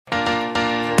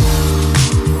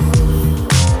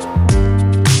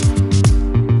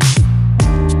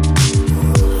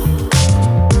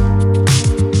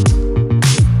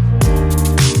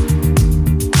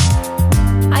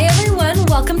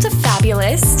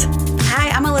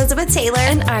Elizabeth Taylor.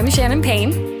 And I'm Shannon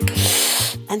Payne.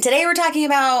 And today we're talking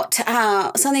about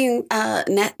something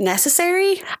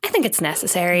necessary. I think it's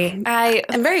necessary.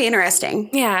 And very interesting.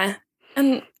 Yeah.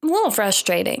 And a little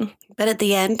frustrating. But at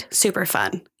the end, super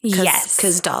fun. Yes.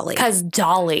 Because Dolly. Because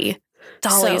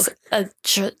Dolly's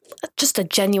just a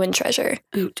genuine treasure.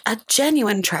 A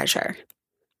genuine treasure.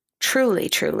 Truly,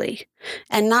 truly.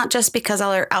 And not just because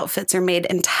all her outfits are made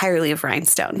entirely of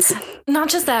rhinestones. Not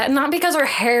just that. Not because her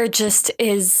hair just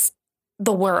is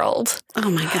the world.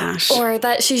 Oh my gosh. Or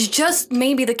that she's just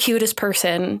maybe the cutest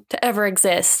person to ever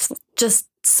exist. Just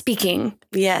speaking.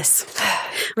 Yes.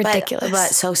 Ridiculous.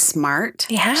 But so smart.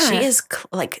 Yeah. She is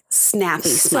like snappy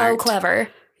smart. So clever.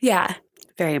 Yeah.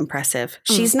 Very impressive.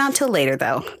 She's not till later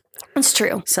though. It's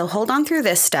true. So hold on through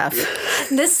this stuff.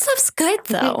 This stuff's good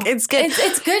though. It's good.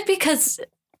 It's good because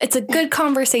it's a good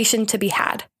conversation to be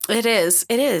had. It is.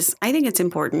 It is. I think it's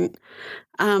important.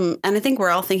 And I think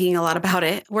we're all thinking a lot about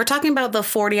it. We're talking about the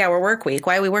 40-hour work week,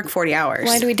 why we work 40 hours.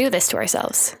 Why do we do this to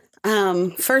ourselves?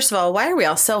 First of all, why are we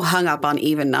all so hung up on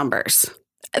even numbers?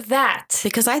 That.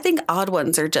 Because I think odd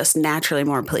ones are just naturally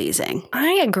more pleasing.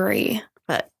 I agree.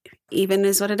 But even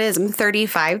is what it is. I'm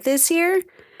 35 this year.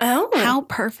 Oh. How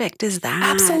perfect is that?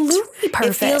 Absolutely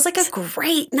perfect. It feels like a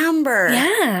great number.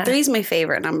 Yeah. 3 is my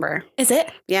favorite number. Is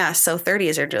it? Yeah, so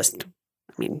 30s are just,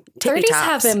 tippy 30s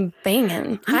tops. have been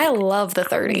banging. I love the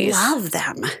 30s. Love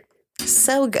them.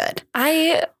 So good.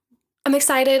 I'm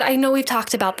excited. I know we've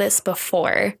talked about this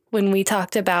before when we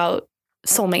talked about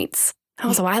soulmates. That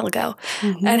was a while ago.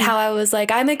 Mm-hmm. And how I was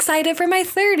like, I'm excited for my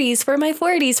 30s, for my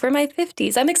 40s, for my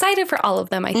 50s. I'm excited for all of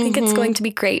them. I think it's going to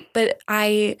be great. But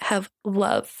I have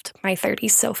loved my 30s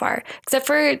so far. Except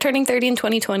for turning 30 in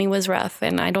 2020 was rough.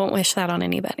 And I don't wish that on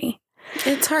anybody.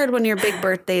 It's hard when your big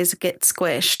birthdays get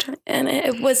squished. And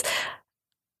it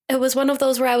was one of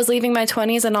those where I was leaving my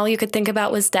 20s and all you could think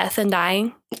about was death and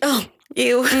dying. Oh,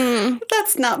 ew.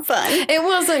 That's not fun. It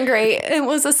wasn't great. It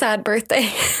was a sad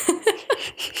birthday.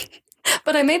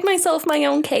 But I made myself my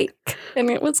own cake, and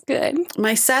it was good.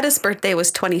 My saddest birthday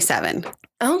was 27.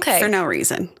 Okay. For no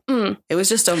reason. It was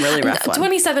just a really rough one.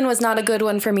 27 was not a good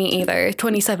one for me either.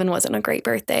 27 wasn't a great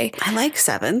birthday. I like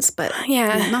 7s, but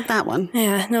not that one.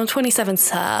 Yeah, no, 27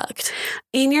 sucked.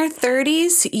 In your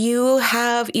 30s,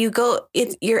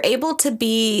 you're able to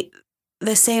be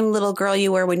the same little girl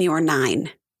you were when you were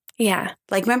 9. Yeah.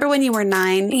 Like, remember when you were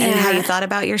 9 and how you thought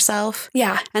about yourself?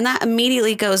 Yeah. And that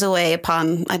immediately goes away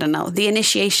upon, the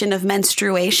initiation of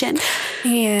menstruation.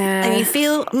 Yeah. And you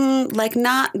feel like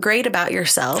not great about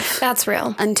yourself. That's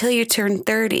real. Until you turn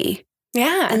 30.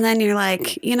 Yeah. And then you're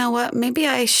like, you know what? Maybe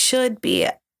I should be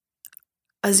a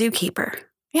zookeeper.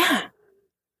 Yeah.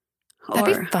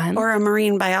 That'd be fun. Or a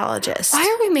marine biologist. Why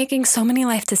are we making so many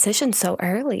life decisions so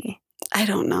early? I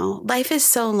don't know. Life is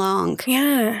so long.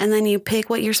 Yeah. And then you pick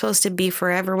what you're supposed to be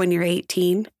forever when you're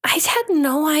 18. I had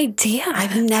no idea.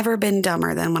 I've never been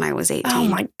dumber than when I was 18. Oh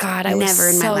my God. I was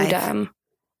so dumb.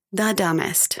 The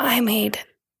dumbest. I made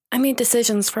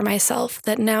decisions for myself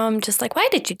that now I'm just like, why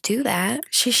did you do that?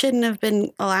 She shouldn't have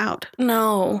been allowed.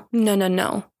 No,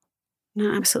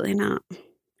 absolutely not.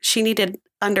 She needed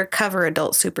undercover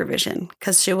adult supervision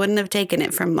because she wouldn't have taken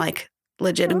it from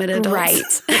legitimate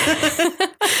adults.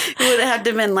 Right. It would have had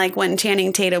to have been like when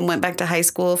Channing Tatum went back to high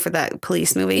school for that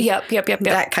police movie. Yep.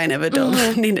 That kind of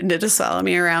adult needed to just follow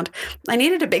me around. I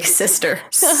needed a big sister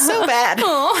so bad.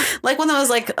 Like one of those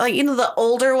the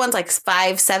older ones,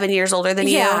 5-7 years older than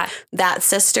you. That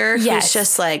sister who's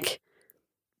just like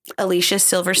Alicia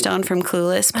Silverstone from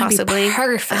Clueless, possibly.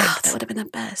 Perfect. Oh, that would have been the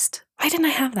best. Why didn't I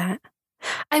have that?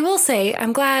 I will say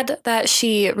I'm glad that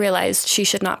she realized she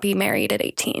should not be married at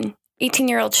 18.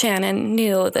 18-year-old Shannon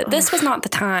knew that this was not the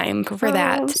time for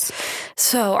that.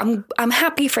 So I'm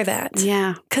happy for that.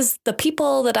 Yeah. Because the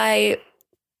people that I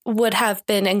would have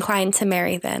been inclined to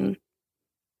marry then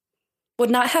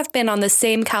would not have been on the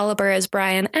same caliber as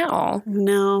Brian at all.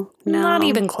 No. Not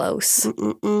even close.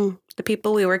 The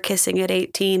people we were kissing at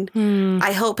 18,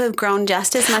 I hope have grown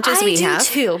just as much as we have. I do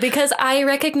too, because I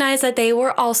recognize that they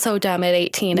were also dumb at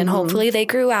 18 and hopefully they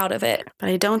grew out of it. But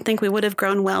I don't think we would have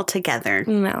grown well together.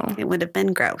 No. It would have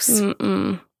been gross.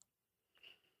 And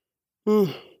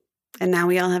now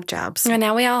we all have jobs.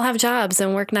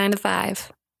 And work 9 to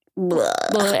 5.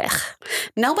 Blech.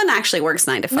 No one actually works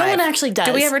 9 to 5. No one actually does.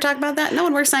 Do we ever talk about that? No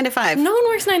one works 9 to 5. No one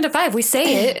works 9 to 5. We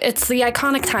say it. It's the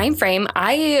iconic time frame.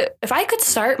 If I could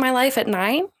start my life at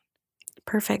 9,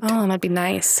 perfect. Oh, that'd be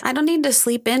nice. I don't need to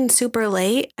sleep in super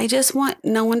late. I just want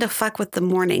no one to fuck with the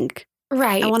morning.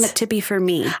 Right. I want it to be for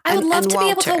me. I would love to be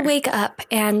able Walter. to wake up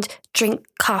and drink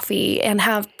coffee and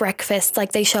have breakfast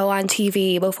like they show on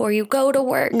TV before you go to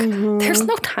work. Mhm. There's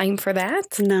no time for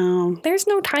that. No. There's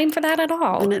no time for that at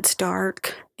all. And it's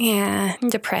dark. Yeah,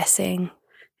 depressing.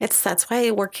 That's why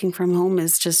working from home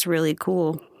is just really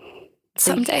cool.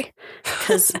 Someday.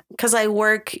 Because I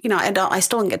work, I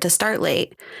still don't get to start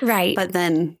late. Right. But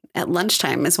then at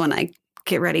lunchtime is when I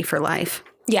get ready for life.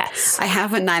 Yes. I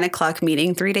have a 9:00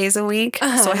 meeting 3 days a week,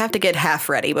 so I have to get half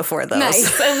ready before those.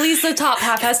 Nice. At least the top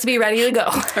half has to be ready to go.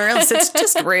 Or else it's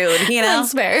just rude,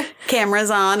 That's fair. Cameras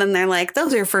on, and they're like,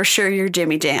 those are for sure your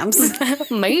Jimmy Jams.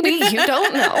 Maybe. You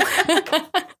don't know.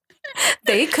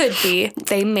 They could be.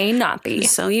 They may not be.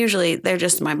 So usually they're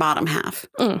just my bottom half.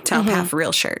 Top half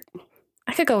real shirt.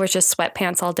 I could go with just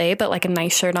sweatpants all day, but like a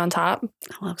nice shirt on top.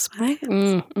 I love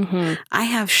sweatpants. I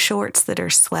have shorts that are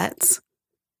sweats.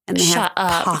 And they have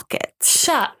pockets.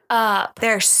 Shut up.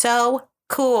 They're so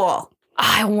cool.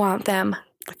 I want them.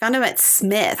 I found them at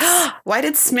Smith's. Why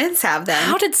did Smith's have them?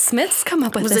 How did Smith's come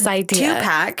up with this idea?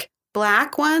 2-pack,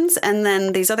 black ones, and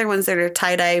then these other ones that are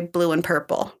tie-dye blue and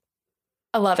purple.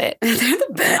 I love it. They're the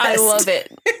best. I love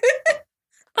it.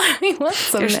 I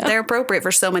love them. They're appropriate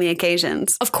for so many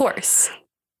occasions. Of course.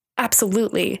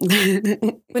 Absolutely.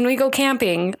 When we go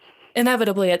camping,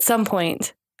 inevitably at some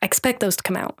point, I expect those to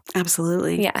come out.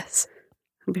 Absolutely. Yes.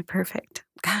 It'd be perfect.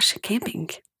 Gosh,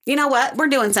 camping. You know what? We're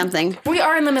doing something. We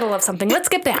are in the middle of something. Let's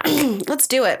get back. Let's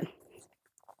do it.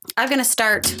 I'm going to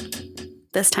start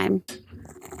this time.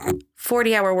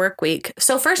 40-hour work week.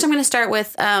 So first I'm going to start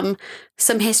with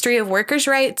some history of workers'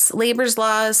 rights, labor's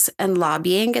laws, and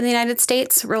lobbying in the United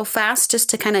States real fast, just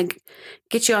to kind of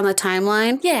get you on the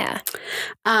timeline. Yeah.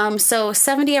 So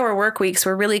 70-hour work weeks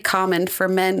were really common for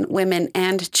men, women,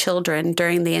 and children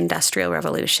during the Industrial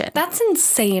Revolution. That's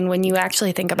insane when you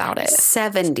actually think about it.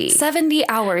 70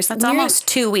 hours. That's almost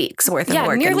 2 weeks worth of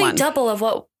work nearly in one. double of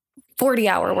what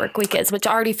 40-hour work week is, which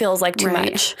already feels like too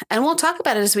much. And we'll talk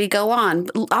about it as we go on.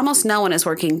 Almost no one is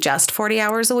working just 40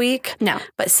 hours a week. No.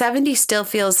 But 70 still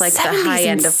feels like the high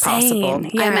end of possible.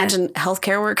 Yeah. I imagine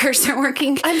healthcare workers are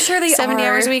working. I'm sure they 70 are.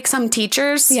 hours a week. Some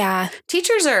teachers. Yeah.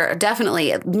 Teachers are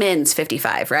definitely men's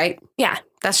 55, right? Yeah.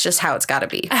 That's just how it's got to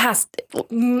be. It has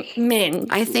to. Men.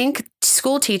 I think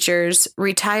school teachers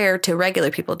retire to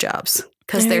regular people jobs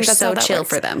because they're so chill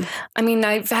for them. I mean,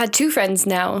 I've had 2 friends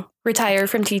now retire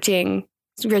from teaching,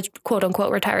 quote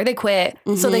unquote retire. They quit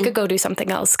so they could go do something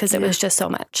else because it was just so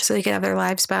much. So they could have their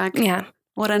lives back. Yeah.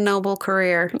 What a noble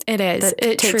career. It is.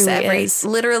 It takes truly is.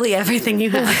 Literally everything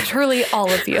you have. Literally all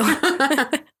of you.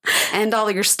 And all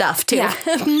your stuff, too. Yeah.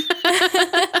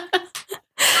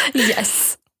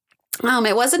 Yes.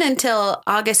 It wasn't until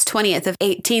August 20th of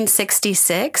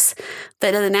 1866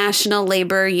 that the National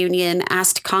Labor Union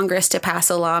asked Congress to pass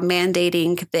a law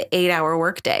mandating the 8-hour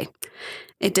workday.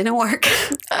 It didn't work.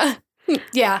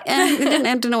 Yeah.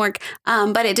 It didn't work.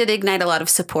 But it did ignite a lot of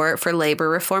support for labor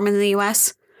reform in the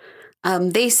U.S.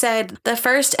 They said the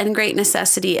first and great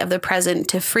necessity of the present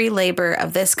to free labor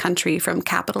of this country from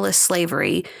capitalist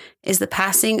slavery is the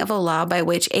passing of a law by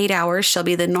which 8 hours shall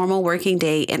be the normal working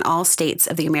day in all states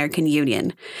of the American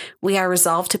Union. We are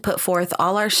resolved to put forth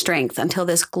all our strength until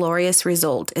this glorious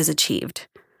result is achieved.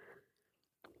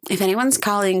 If anyone's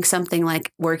calling something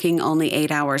like working only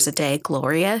 8 hours a day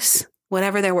glorious,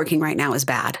 whatever they're working right now is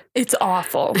bad. It's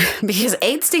awful. Because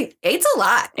eight's a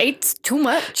lot. 8's too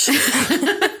much.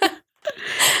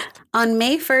 On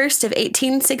May 1st of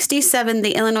 1867,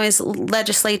 the Illinois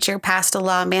legislature passed a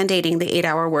law mandating the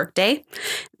 8-hour workday.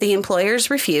 The employers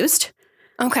refused.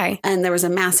 Okay. And there was a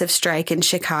massive strike in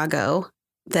Chicago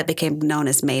that became known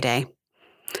as May Day.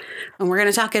 And we're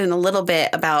going to talk in a little bit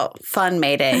about fun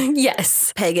May Day.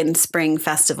 Yes. Pagan Spring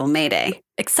Festival May Day.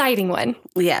 Exciting one.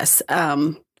 Yes.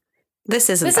 This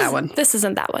isn't that one. This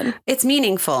isn't that one. It's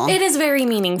meaningful. It is very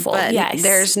meaningful. But yes.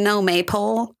 There's no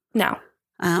maypole. No.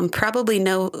 Probably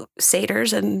no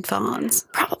satyrs and fawns.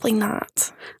 Probably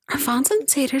not. Are fawns and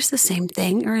satyrs the same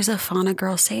thing, or is a fawn a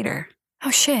girl satyr?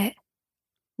 Oh, shit.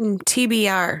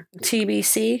 TBR.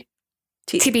 TBC?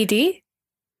 TBD?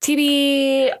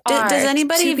 TBR.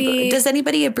 Does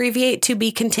anybody abbreviate to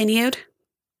be continued?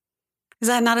 Is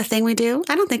that not a thing we do?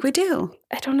 I don't think we do.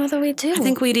 I don't know that we do. I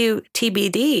think we do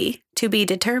TBD, to be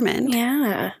determined.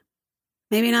 Yeah.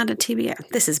 Maybe not a TBR.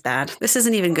 This is bad. This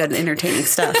isn't even good entertaining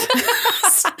stuff.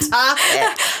 Stop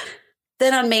it.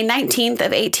 Then on May 19th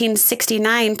of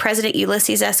 1869, President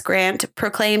Ulysses S. Grant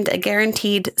proclaimed a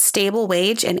guaranteed stable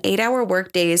wage and 8-hour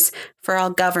workdays for all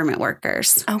government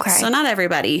workers. Okay. So not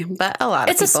everybody, but a lot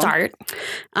of people. It's a start.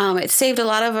 It saved a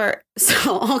lot of our...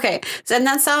 And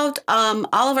that solved all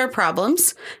of our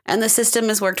problems, and the system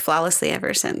has worked flawlessly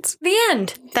ever since. The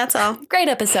end. That's all. Great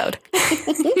episode.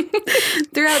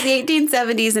 Throughout the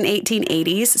 1870s and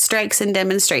 1880s, strikes and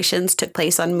demonstrations took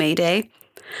place on May Day.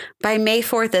 By May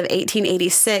 4th of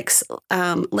 1886,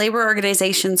 labor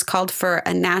organizations called for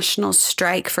a national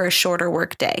strike for a shorter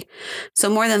workday. So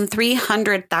more than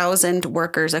 300,000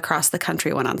 workers across the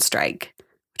country went on strike,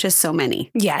 which is so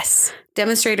many. Yes.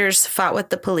 Demonstrators fought with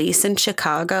the police in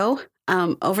Chicago.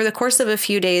 Over the course of a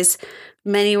few days,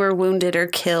 many were wounded or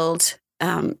killed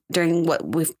during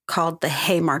what we've called the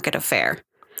Haymarket Affair.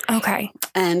 Okay.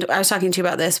 And I was talking to you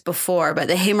about this before, but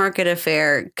the Haymarket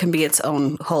Affair can be its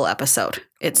own whole episode.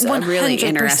 It's really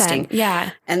interesting. Yeah.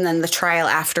 And then the trial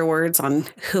afterwards on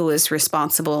who is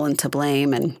responsible and to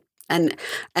blame, and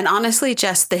honestly,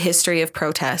 just the history of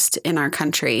protest in our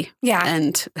country. Yeah.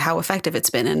 And how effective it's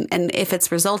been, and if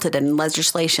it's resulted in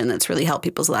legislation that's really helped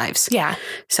people's lives. Yeah.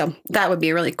 So that would be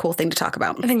a really cool thing to talk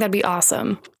about. I think that'd be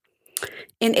awesome.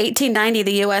 In 1890,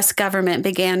 the U.S. government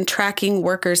began tracking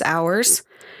workers' hours.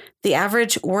 The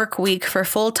average work week for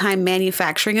full-time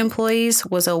manufacturing employees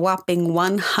was a whopping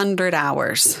 100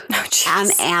 hours. Oh, on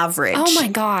average. Oh, my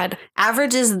God.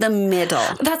 Average is the middle.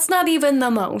 That's not even the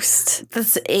most.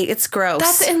 It's gross.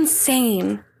 That's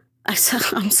insane.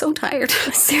 I'm so tired.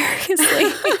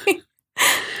 Seriously.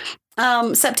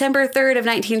 September 3rd of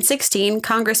 1916,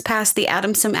 Congress passed the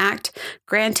Adamson Act,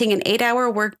 granting an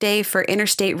 8-hour workday for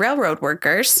interstate railroad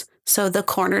workers. So the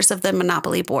corners of the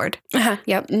Monopoly Board.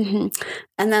 Yep. Mm-hmm.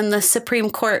 And then the Supreme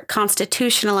Court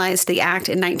constitutionalized the act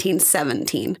in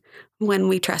 1917 when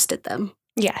we trusted them.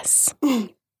 Yes.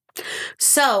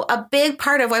 So a big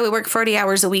part of why we work 40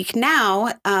 hours a week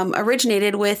now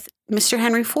originated with Mr.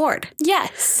 Henry Ford.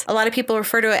 Yes. A lot of people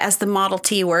refer to it as the Model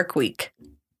T work week.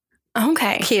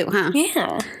 Okay. Cute, huh?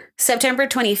 Yeah. September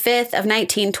 25th of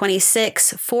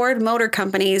 1926, Ford Motor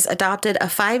Companies adopted a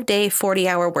 5-day,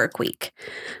 40-hour work week.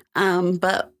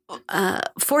 But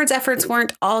Ford's efforts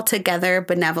weren't altogether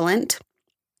benevolent.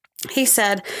 He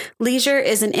said, leisure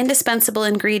is an indispensable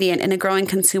ingredient in a growing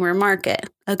consumer market.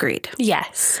 Agreed.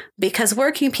 Yes. Because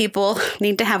working people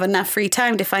need to have enough free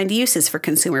time to find uses for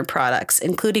consumer products,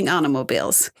 including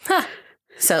automobiles. Huh.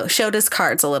 So showed his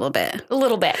cards a little bit. A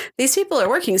little bit. These people are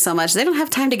working so much, they don't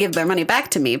have time to give their money back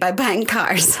to me by buying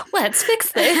cars. Let's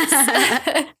fix this.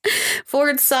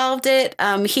 Ford solved it.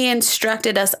 He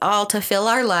instructed us all to fill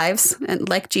our lives, and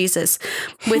like Jesus,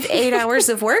 with 8 hours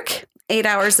of work, 8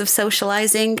 hours of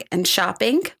socializing and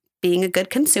shopping, being a good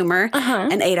consumer,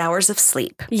 and 8 hours of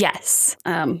sleep. Yes.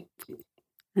 And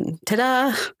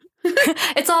ta-da.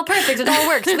 It's all perfect. It all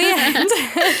works. The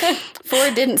end.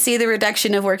 Ford didn't see the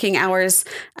reduction of working hours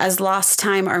as lost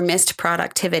time or missed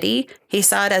productivity. He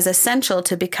saw it as essential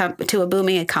to a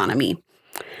booming economy.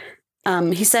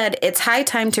 He said, it's high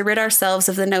time to rid ourselves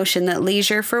of the notion that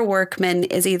leisure for workmen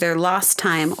is either lost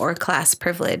time or class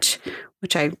privilege,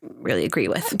 which I really agree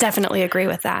with. Definitely agree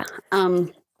with that.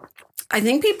 I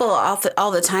think people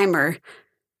all the time are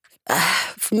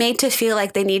made to feel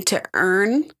like they need to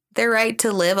earn their right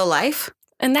to live a life.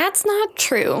 And that's not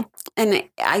true. And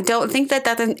I don't think that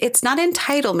it's not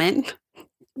entitlement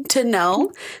to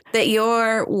know that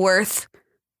you're worth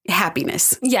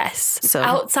happiness. Yes. So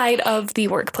outside of the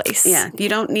workplace. Yeah. You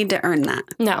don't need to earn that.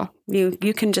 No. You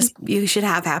should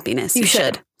have happiness. You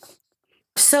should.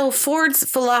 So Ford's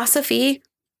philosophy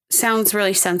sounds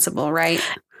really sensible, right?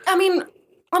 I mean,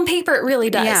 on paper, it really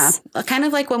does. Yeah. Kind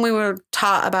of like when we were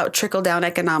taught about trickle-down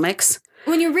economics.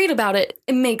 When you read about it,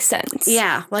 it makes sense.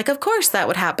 Yeah. Like, of course that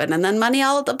would happen. And then money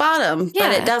all at the bottom. Yeah.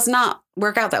 But it does not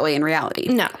work out that way in reality.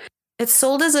 No. It's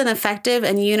sold as an effective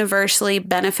and universally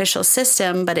beneficial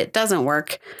system, but it doesn't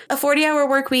work. A 40-hour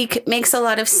work week makes a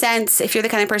lot of sense if you're the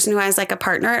kind of person who has like a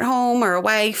partner at home or a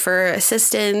wife or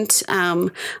assistant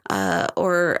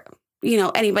or,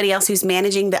 anybody else who's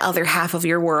managing the other half of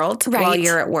your world while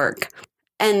you're at work.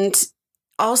 And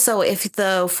also, if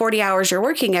the 40 hours you're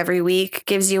working every week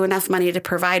gives you enough money to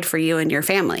provide for you and your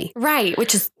family. Right,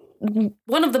 which is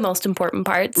one of the most important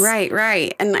parts.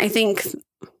 Right. And I think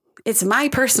it's my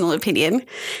personal opinion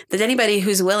that anybody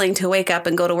who's willing to wake up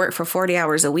and go to work for 40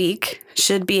 hours a week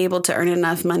should be able to earn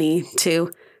enough money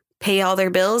to pay all their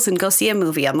bills and go see a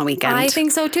movie on the weekend. I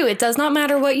think so, too. It does not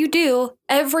matter what you do.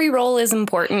 Every role is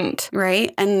important.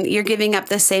 Right. And you're giving up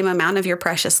the same amount of your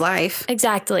precious life.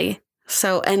 Exactly.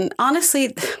 So, and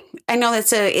honestly, I know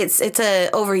it's a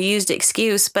overused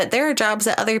excuse, but there are jobs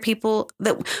that other people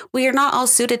that we are not all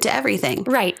suited to everything.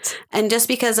 Right. And just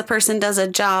because a person does a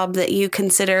job that you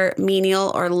consider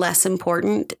menial or less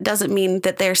important doesn't mean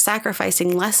that they're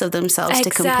sacrificing less of themselves to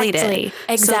complete it.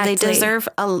 Exactly. So they deserve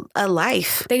a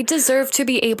life. They deserve to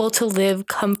be able to live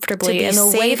comfortably in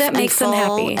a way that makes them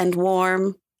happy. And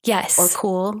warm. Yes. Or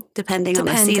cool, depending on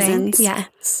the seasons.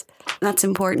 Yes. That's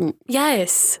important.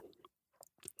 Yes.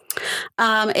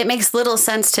 It makes little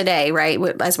sense today, right?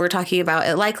 As we're talking about,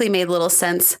 it likely made little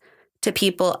sense to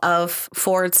people of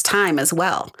Ford's time as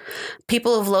well.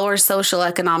 People of lower social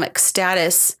economic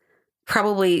status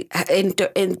probably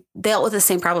dealt with the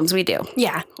same problems we do.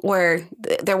 Yeah. Where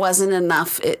there wasn't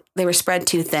enough, they were spread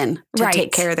too thin to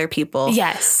take care of their people.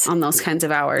 Yes. On those kinds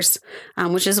of hours,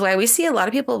 which is why we see a lot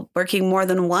of people working more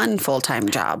than one full-time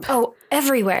job. Oh,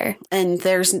 everywhere. And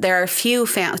there are few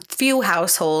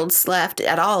households left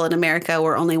at all in America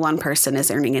where only one person is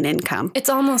earning an income. It's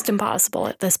almost impossible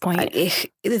at this point.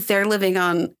 If they're living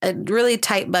on a really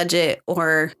tight budget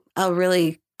or a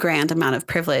really grand amount of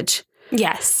privilege.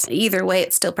 Yes. Either way,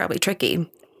 it's still probably tricky.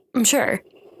 I'm sure.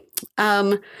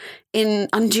 On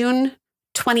June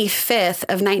 25th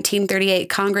of 1938,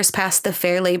 Congress passed the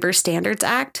Fair Labor Standards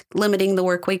Act, limiting the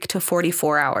work week to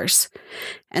 44 hours.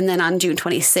 And then on June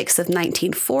 26th of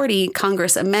 1940,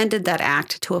 Congress amended that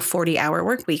act to a 40-hour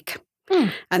work week.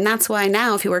 And that's why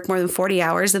now, if you work more than 40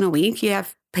 hours in a week, you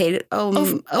have paid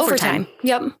overtime.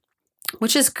 Yep.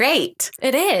 Which is great.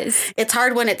 It is. It's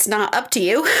hard when it's not up to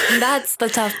you. That's the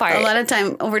tough part. A lot of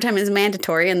time, overtime is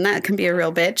mandatory, and that can be a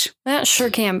real bitch. That sure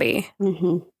can be.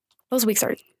 Mm-hmm. Those weeks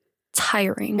are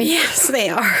tiring. Yes, they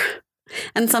are.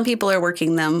 And some people are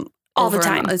working them all the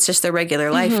time. It's just their regular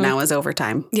life now is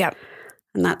overtime. Yep.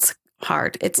 And that's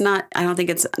hard. It's not, I don't think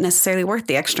it's necessarily worth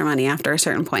the extra money after a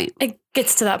certain point. It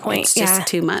gets to that point. It's just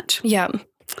too much. Yep.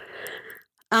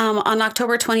 On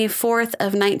October 24th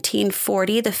of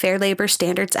 1940, the Fair Labor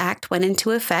Standards Act went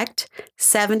into effect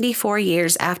 74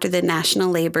 years after the National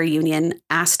Labor Union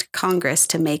asked Congress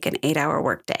to make an 8-hour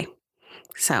workday.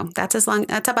 So that's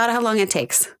about how long it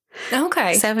takes.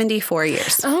 Okay. 74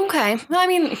 years. Okay. I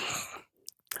mean,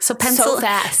 so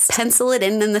fast. Pencil it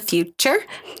in the future.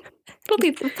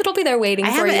 It'll be there waiting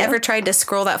for you. I haven't ever tried to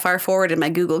scroll that far forward in my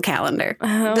Google Calendar.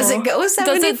 Oh. Does it go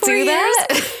 74 Does it do years?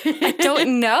 That? I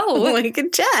don't know. We can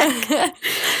check.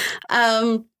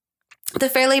 The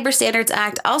Fair Labor Standards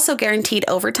Act also guaranteed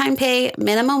overtime pay,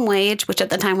 minimum wage, which at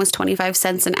the time was 25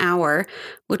 cents an hour,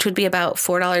 which would be about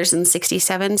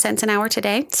 $4.67 an hour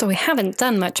today. So we haven't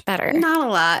done much better. Not a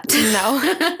lot. No.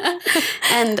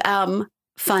 And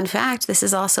fun fact, this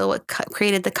is also what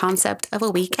created the concept of a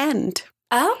weekend.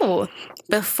 Oh.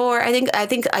 Before, I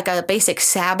think like a basic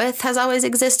Sabbath has always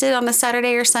existed on a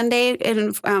Saturday or Sunday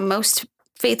in most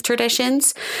faith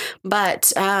traditions,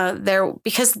 but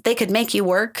because they could make you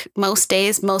work most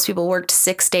days, most people worked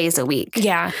 6 days a week.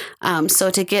 Yeah.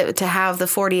 So to have the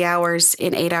 40 hours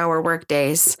in 8-hour work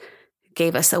days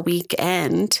gave us a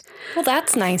weekend. Well,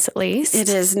 that's nice at least. It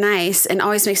is nice, and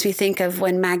always makes me think of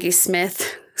when Maggie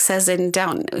Smith says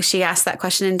she asked that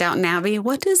question in Downton Abbey,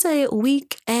 what is a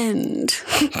weekend?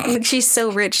 She's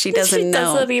so rich, she doesn't know.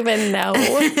 She doesn't even know.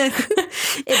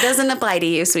 It doesn't apply to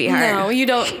you, sweetheart. No, you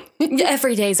don't.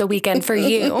 Every day's a weekend for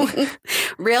you.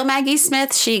 Real Maggie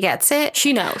Smith, she gets it.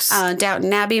 She knows.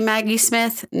 Downton Abbey Maggie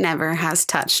Smith never has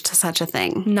touched such a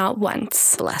thing. Not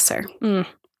once. Bless her.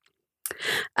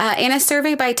 In a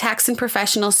survey by tax and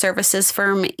professional services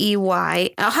firm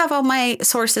EY, I'll have all my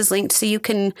sources linked so you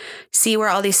can see where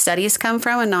all these studies come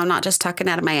from. And no, I'm not just talking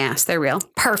out of my ass. They're real.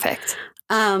 Perfect.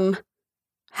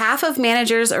 Half of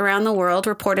managers around the world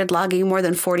reported logging more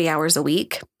than 40 hours a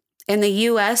week. In the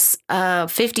U.S.,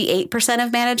 58%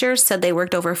 of managers said they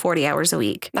worked over 40 hours a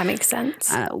week. That makes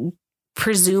sense.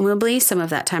 Presumably, some of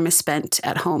that time is spent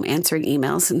at home answering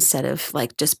emails instead of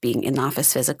like just being in the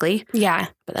office physically. Yeah.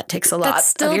 But that takes a lot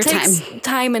of your time.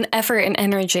 Time and effort and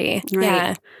energy. Right.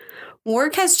 Yeah.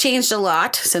 Work has changed a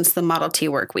lot since the Model T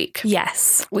work week.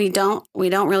 Yes. We don't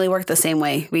really work the same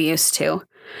way we used to.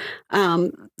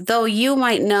 Though you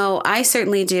might know, I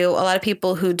certainly do. A lot of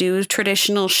people who do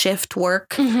traditional shift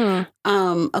work,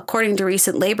 according to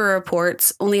recent labor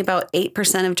reports, only about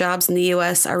 8% of jobs in the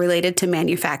U.S. are related to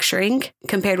manufacturing,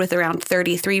 compared with around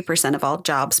 33% of all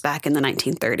jobs back in the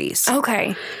 1930s.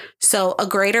 Okay. So a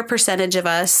greater percentage of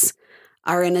us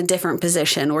are in a different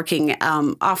position, working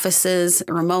offices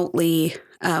remotely.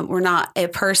 We're not a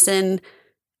person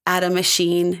at a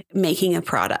machine making a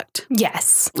product.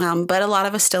 Yes. But a lot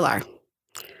of us still are.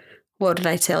 What did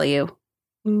I tell you?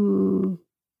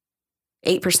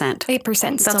 8%.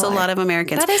 8%. That's a lot of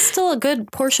Americans. That is still a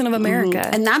good portion of America.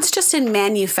 Mm-hmm. And that's just in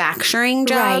manufacturing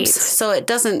jobs. Right. So it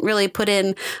doesn't really put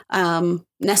in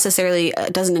necessarily,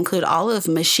 doesn't include all of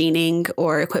machining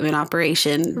or equipment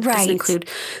operation. Right. It doesn't include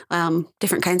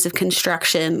different kinds of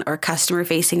construction or customer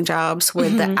facing jobs where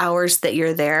the hours that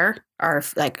you're there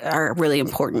are really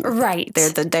important. Right.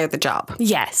 They're the job.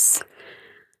 Yes.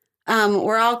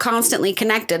 We're all constantly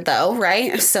connected, though,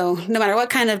 right? So no matter what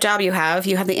kind of job you have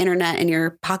the internet in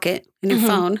your pocket, in your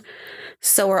phone.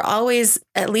 So we're always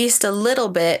at least a little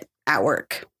bit at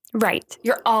work. Right.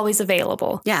 You're always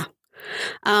available. Yeah.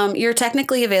 You're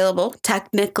technically available,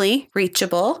 technically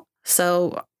reachable.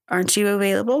 So aren't you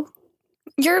available?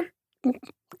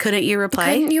 Couldn't you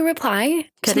reply? Couldn't you reply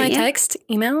to my text,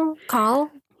 email,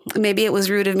 call? Maybe it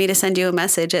was rude of me to send you a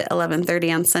message at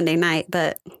 11:30 on Sunday night,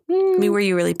 but I mean, were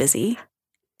you really busy?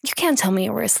 You can't tell me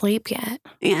you were asleep yet.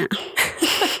 Yeah.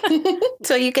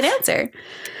 So you can answer.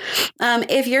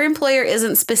 If your employer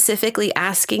isn't specifically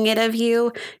asking it of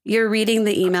you, you're reading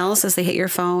the emails as they hit your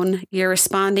phone. You're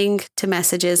responding to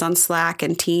messages on Slack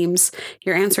and Teams.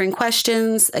 You're answering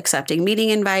questions, accepting meeting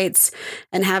invites,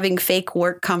 and having fake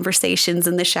work conversations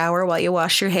in the shower while you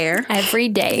wash your hair. Every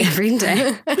day. Every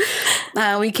day.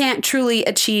 We can't truly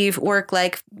achieve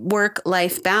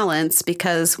work-life balance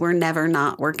because we're never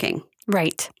not working.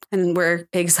 Right. And we're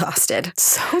exhausted.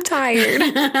 So tired.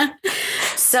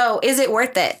 So is it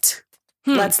worth it?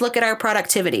 Let's look at our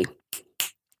productivity.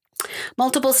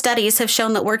 Multiple studies have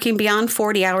shown that working beyond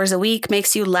 40 hours a week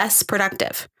makes you less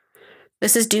productive.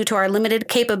 This is due to our limited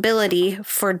capability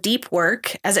for deep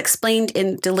work, as explained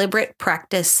in deliberate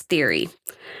practice theory.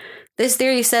 This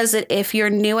theory says that if you're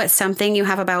new at something, you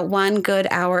have about 1 good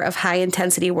hour of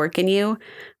high-intensity work in you.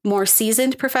 More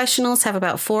seasoned professionals have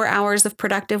about 4 hours of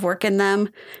productive work in them.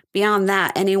 Beyond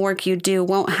that, any work you do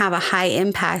won't have a high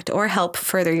impact or help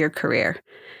further your career.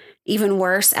 Even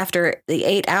worse, after the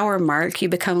 8-hour mark, you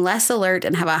become less alert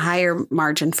and have a higher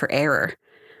margin for error.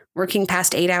 Working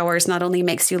past 8 hours not only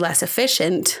makes you less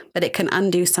efficient, but it can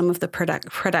undo some of the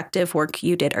productive work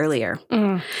you did earlier.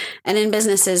 And in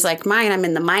businesses like mine, I'm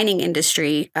in the mining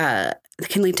industry, it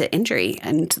can lead to injury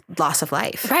and loss of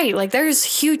life. Right. Like there's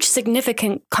huge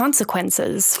significant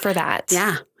consequences for that.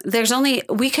 Yeah.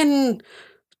 We can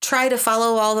try to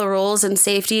follow all the rules and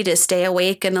safety to stay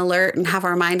awake and alert and have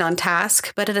our mind on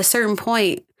task. But at a certain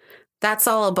point, that's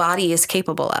all a body is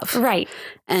capable of. Right.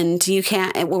 And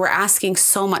we're asking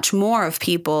so much more of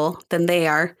people than they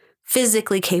are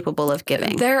physically capable of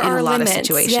giving. There are a lot limits, of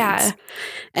situations. Yeah.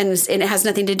 And it has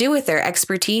nothing to do with their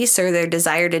expertise or their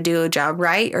desire to do a job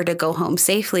right or to go home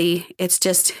safely. It's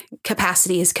just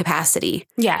capacity is capacity.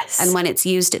 Yes. And when it's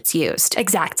used, it's used.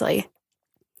 Exactly.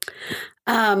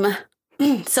 So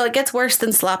it gets worse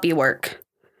than sloppy work.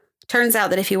 Turns out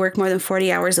that if you work more than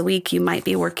 40 hours a week, you might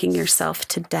be working yourself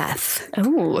to death.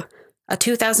 Oh. A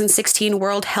 2016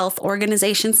 World Health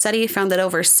Organization study found that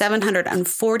over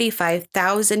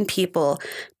 745,000 people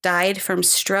died from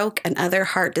stroke and other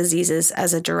heart diseases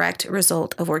as a direct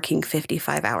result of working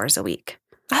 55 hours a week.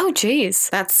 Oh, geez.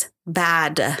 That's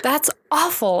bad. That's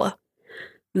awful.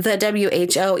 The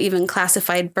WHO even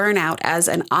classified burnout as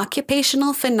an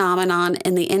occupational phenomenon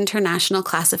in the International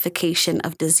Classification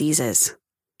of Diseases.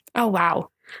 Oh,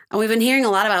 wow. And we've been hearing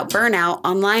a lot about burnout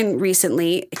online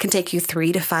recently. It can take you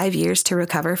 3 to 5 years to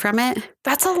recover from it.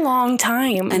 That's a long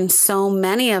time. And so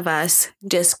many of us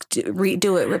just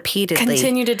do it repeatedly.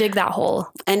 Continue to dig that hole.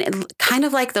 And kind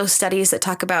of like those studies that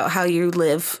talk about how you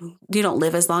don't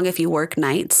live as long if you work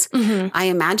nights. I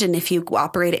imagine if you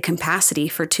operate at capacity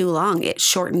for too long, it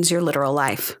shortens your literal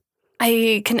life.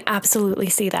 I can absolutely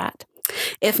see that.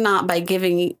 If not by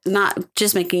not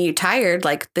just making you tired,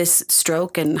 like this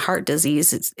stroke and heart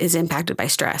disease is impacted by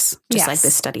stress, just like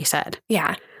this study said.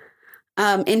 Yeah.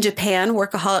 In Japan,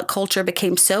 workaholic culture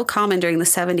became so common during the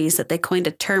 70s that they coined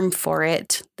a term for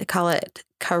it. They call it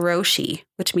karoshi,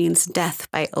 which means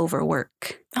death by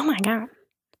overwork. Oh, my God.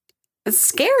 It's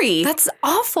scary. That's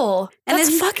awful. And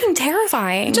that's fucking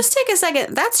terrifying. Just take a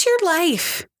second. That's your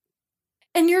life.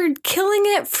 And you're killing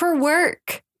it for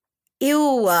work.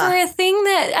 Ew. For a thing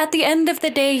that at the end of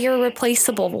the day, you're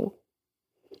replaceable.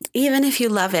 Even if you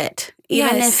love it.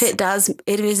 Even if it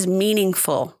is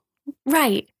meaningful.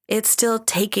 Right. It's still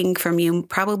taking from you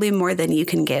probably more than you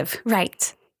can give.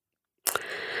 Right.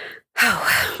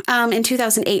 In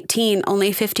 2018,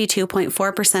 only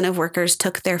 52.4% of workers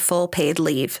took their full paid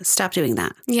leave. Stop doing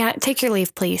that. Yeah, take your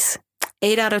leave, please.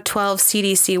 8 out of 12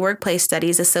 CDC workplace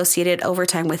studies associated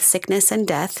overtime with sickness and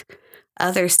death.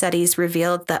 Other studies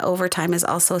revealed that overtime is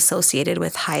also associated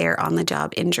with higher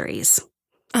on-the-job injuries.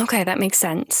 Okay, that makes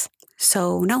sense.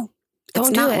 So, no. Don't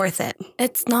it's do not it. worth it.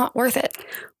 It's not worth it.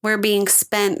 We're being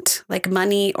spent like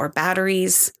money or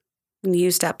batteries and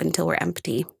used up until we're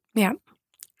empty. Yeah.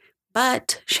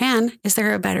 But, Shan, is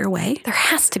there a better way? There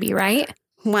has to be, right?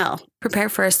 Well, prepare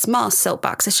for a small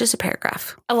soapbox. It's just a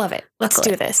paragraph. I love it. Let's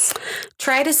do this.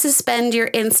 Try to suspend your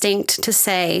instinct to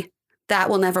say, that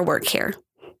will never work here.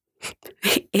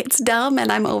 It's dumb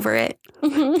and I'm over it.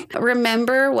 Mm-hmm.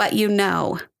 Remember what you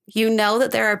know. You know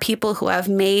that there are people who have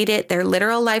made it their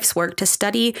literal life's work to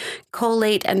study,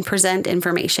 collate, and present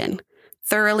information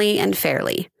thoroughly and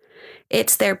fairly.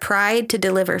 It's their pride to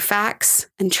deliver facts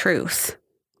and truth.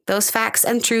 Those facts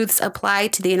and truths apply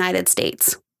to the United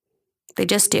States. They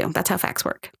just do. That's how facts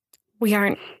work. We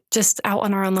aren't just out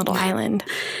on our own little island.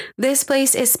 This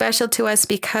place is special to us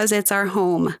because it's our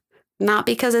home, not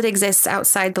because it exists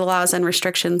outside the laws and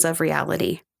restrictions of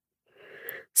reality.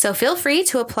 So feel free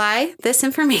to apply this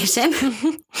information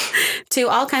to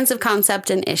all kinds of concepts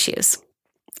and issues.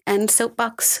 And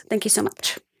soapbox, thank you so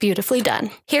much. Beautifully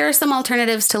done. Here are some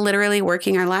alternatives to literally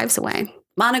working our lives away.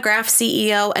 Monograph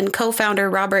CEO and co-founder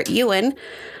Robert Ewen,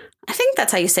 I think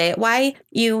that's how you say it,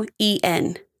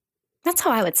 Y-U-E-N. That's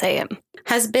how I would say it.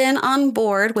 Has been on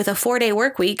board with a 4-day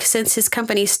work week since his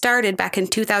company started back in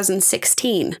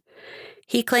 2016.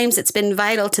 He claims it's been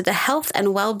vital to the health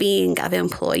and well-being of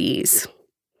employees.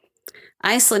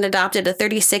 Iceland adopted a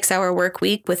 36-hour work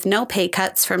week with no pay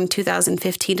cuts from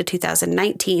 2015 to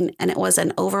 2019, and it was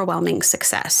an overwhelming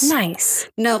success. Nice.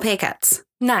 No pay cuts.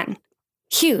 None.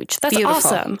 Huge. That's Beautiful.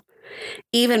 Awesome.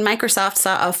 Even Microsoft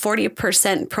saw a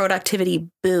 40% productivity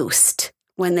boost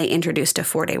when they introduced a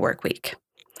 4-day work week.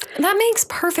 That makes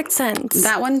perfect sense.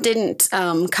 That one didn't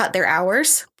cut their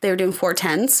hours. They were doing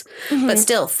 4/10s, but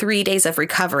still 3 days of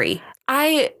recovery.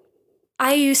 I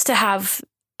used to have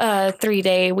a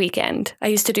 3-day weekend. I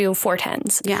used to do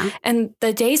 4/10s. Yeah. And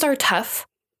the days are tough.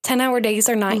 10-hour days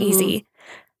are not easy.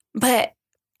 But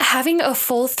having a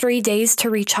full 3 days to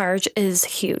recharge is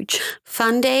huge.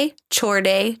 Fun day, chore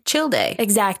day, chill day.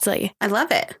 Exactly. I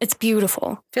love it. It's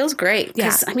beautiful. Feels great.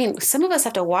 Because, I mean, some of us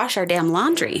have to wash our damn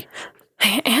laundry.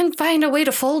 And find a way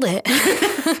to fold it.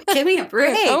 Give me a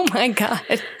break. Oh, my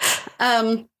God.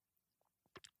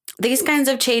 These kinds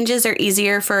of changes are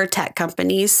easier for tech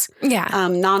companies. Yeah.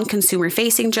 Non-consumer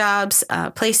facing jobs,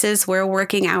 places where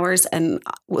working hours and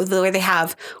where they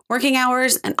have working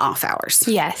hours and off hours.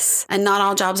 Yes. And not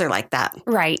all jobs are like that.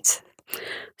 Right.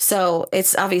 So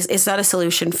it's obvious it's not a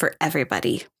solution for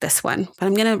everybody, this one. But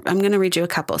I'm gonna read you a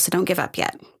couple, so don't give up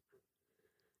yet.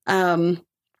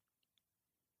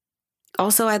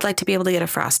 Also, I'd like to be able to get a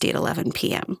Frosty at 11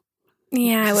 p.m.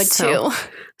 Yeah, I would too.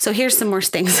 So here's some more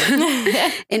things.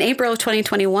 In April of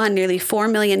 2021, nearly 4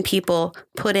 million people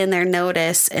put in their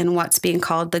notice in what's being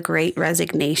called the Great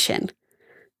Resignation.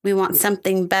 We want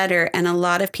something better, and a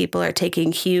lot of people are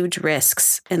taking huge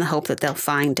risks in the hope that they'll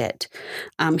find it.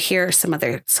 Here are some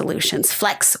other solutions.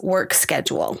 Flex work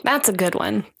schedule. That's a good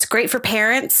one. It's great for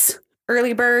parents,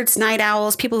 early birds, night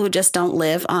owls, people who just don't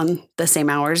live on the same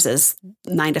hours as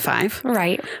 9 to 5.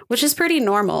 Right. Which is pretty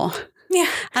normal. Yeah.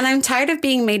 And I'm tired of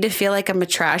being made to feel like I'm a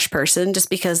trash person just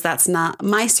because that's not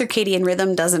my circadian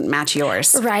rhythm doesn't match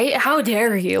yours. Right. How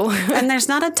dare you? And there's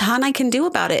not a ton I can do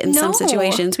about it in some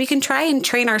situations. We can try and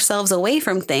train ourselves away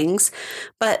from things,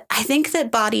 but I think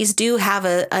that bodies do have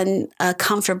a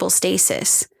comfortable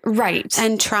stasis. Right.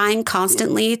 And trying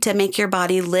constantly to make your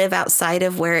body live outside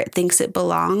of where it thinks it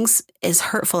belongs is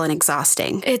hurtful and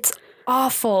exhausting. It's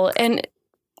awful. And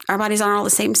our bodies aren't all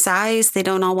the same size. They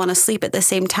don't all want to sleep at the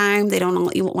same time. They don't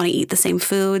all want to eat the same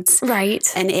foods.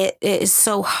 Right. And it is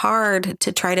so hard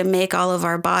to try to make all of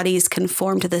our bodies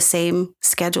conform to the same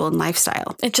schedule and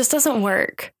lifestyle. It just doesn't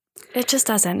work. It just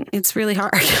doesn't. It's really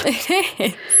hard.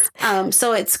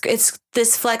 So it's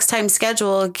this flex time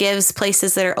schedule gives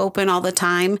places that are open all the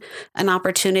time an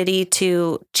opportunity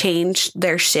to change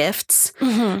their shifts.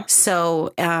 Mm-hmm.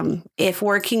 So if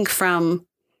working from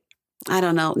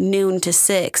noon to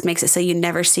 6 makes it so you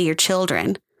never see your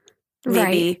children.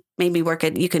 Maybe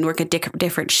you can work a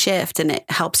different shift and it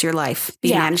helps your life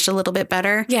be managed a little bit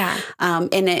better. Yeah.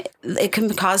 And it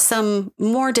can cause some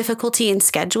more difficulty in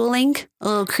scheduling. A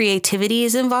little creativity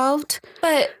is involved.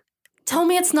 But tell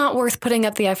me it's not worth putting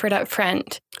up the effort up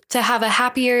front to have a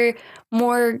happier,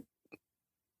 more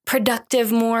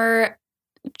productive, more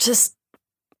just,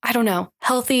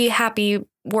 healthy, happy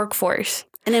workforce.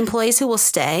 And employees who will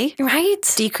stay,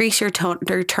 right? Decrease your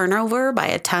turnover by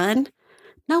a ton.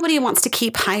 Nobody wants to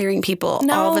keep hiring people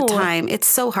all the time. It's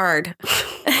so hard.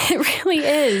 It really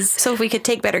is. So if we could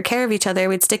take better care of each other,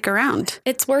 we'd stick around.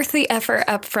 It's worth the effort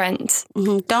up front.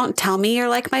 Mm-hmm. Don't tell me you're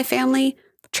like my family.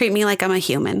 treat me like I'm a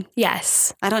human.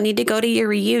 Yes. I don't need to go to your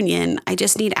reunion. I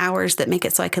just need hours that make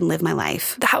it so I can live my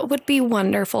life. That would be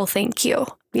wonderful. Thank you.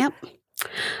 Yep.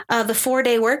 The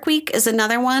 4-day work week is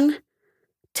another one.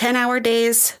 10-hour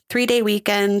days, 3-day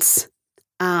weekends.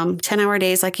 10-hour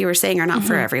days, like you were saying, are not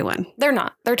for everyone. They're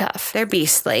not. They're tough. They're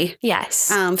beastly.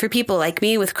 Yes. For people like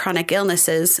me with chronic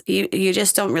illnesses, you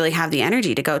just don't really have the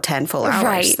energy to go 10 full hours.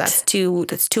 Right. That's too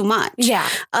much. Yeah.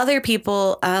 Other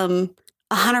people,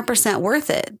 100% worth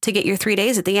it to get your 3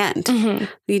 days at the end.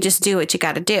 You just do what you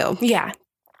got to do. Yeah.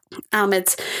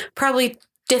 It's probably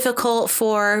difficult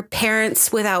for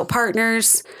parents without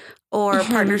partners or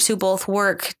partners who both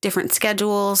work different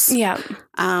schedules. Yeah.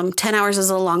 10 hours is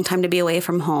a long time to be away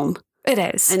from home. It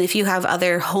is. And if you have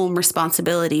other home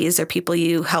responsibilities or people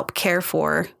you help care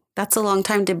for, that's a long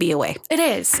time to be away. It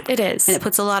is. It is. And it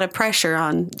puts a lot of pressure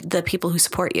on the people who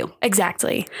support you.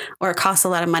 Exactly. Or it costs a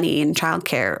lot of money in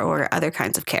childcare or other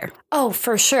kinds of care. Oh,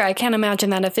 for sure. I can't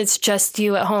imagine that if it's just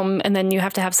you at home and then you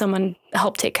have to have someone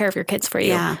help take care of your kids for you.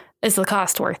 Yeah. Is the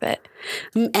cost worth it?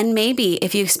 And maybe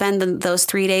if you spend those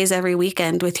 3 days every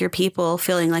weekend with your people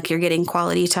feeling like you're getting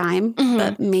quality time,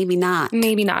 but maybe not.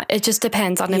 Maybe not. It just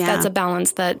depends on if that's a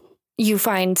balance that you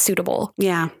find suitable.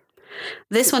 Yeah.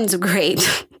 This one's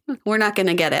great. We're not going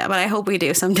to get it, but I hope we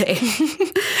do someday.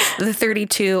 The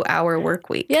 32-hour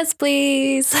work week. Yes,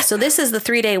 please. So this is the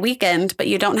 3-day weekend, but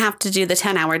you don't have to do the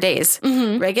 10-hour days.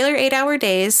 Regular 8-hour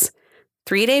days,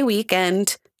 3-day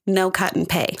weekend, no cut in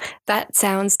pay. That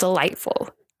sounds delightful.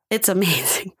 It's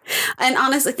amazing. And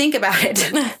honestly, think about it.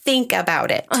 Think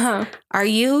about it. Are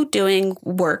you doing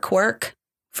work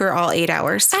for all 8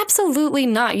 hours? Absolutely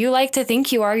not. You like to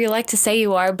think you are. You like to say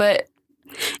you are, but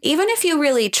even if you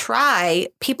really try,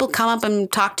 people come up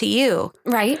and talk to you.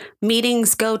 Right.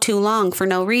 Meetings go too long for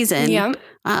no reason. Yeah.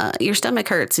 Your stomach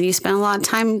hurts and you spend a lot of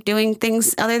time doing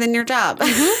things other than your job.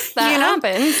 That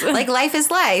happens. Like life is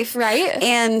life. Right.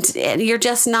 And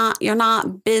you're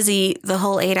not busy the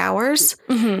whole 8 hours.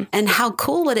 And how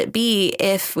cool would it be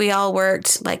if we all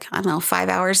worked 5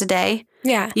 hours a day?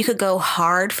 Yeah. You could go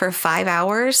hard for 5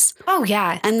 hours. Oh,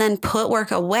 yeah. And then put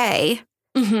work away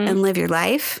and live your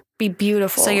life. Be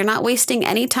beautiful. So you're not wasting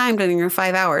any time during your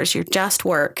 5 hours. You're just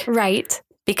work. Right.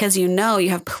 Because you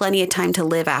have plenty of time to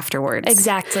live afterwards.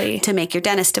 Exactly. To make your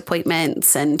dentist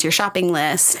appointments and your shopping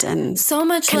list and so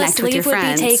much less leave would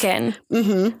be taken.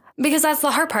 Because that's the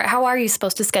hard part. How are you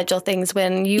supposed to schedule things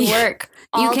when you work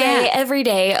all day, every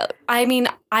day? I mean,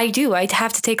 I do. I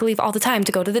have to take leave all the time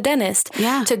to go to the dentist.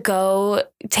 Yeah. To go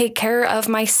take care of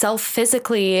myself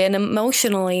physically and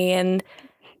emotionally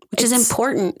which is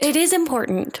important. It is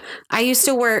important. I used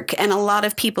to work, and a lot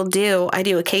of people do. I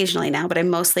do occasionally now, but I'm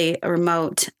mostly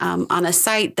remote on a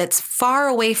site that's far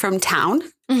away from town.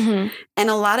 And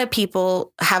a lot of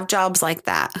people have jobs like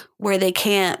that where they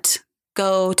can't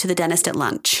go to the dentist at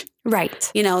lunch. Right.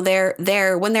 They're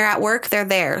there when they're at work, they're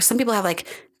there. Some people have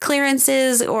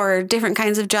clearances or different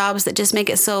kinds of jobs that just make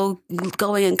it so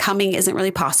going and coming isn't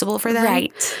really possible for them.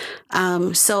 Right.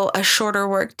 So a shorter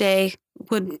work day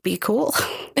would be cool.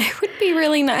 It would be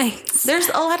really nice. There's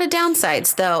a lot of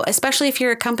downsides, though, especially if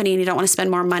you're a company and you don't want to spend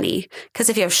more money. Because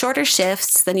if you have shorter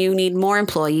shifts, then you need more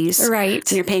employees. Right.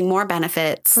 And you're paying more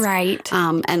benefits. Right.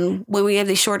 And when we have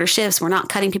these shorter shifts, we're not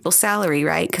cutting people's salary,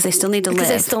 right? Because they still need to live. Because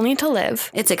they still need to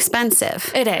live. It's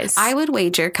expensive. It is. I would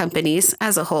wager companies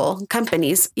as a whole,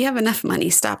 you have enough money.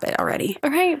 Stop it already.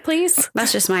 All right, please.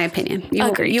 That's just my opinion.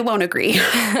 Agree. You won't agree.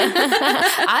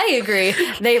 I agree.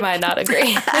 They might not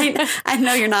agree. I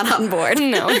know you're not on board.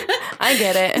 No, I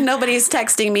get it. Nobody's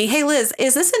texting me, hey, Liz,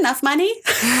 is this enough money?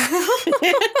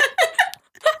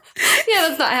 Yeah,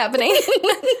 that's not happening.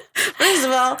 First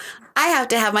of all, I have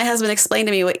to have my husband explain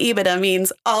to me what EBITDA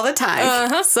means all the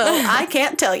time. So I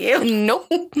can't tell you. Nope.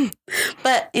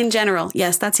 But in general,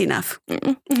 yes, that's enough.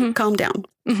 Calm down.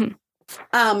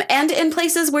 And in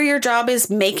places where your job is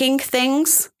making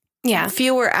things,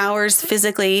 fewer hours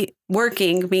physically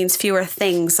working means fewer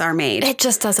things are made. It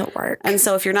just doesn't work. And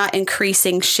so if you're not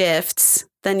increasing shifts,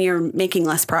 then you're making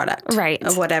less product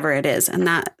of whatever it is. And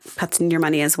that puts in your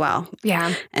money as well.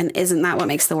 Yeah. And isn't that what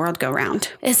makes the world go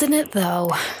round? Isn't it,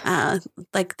 though?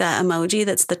 Like the emoji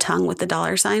that's the tongue with the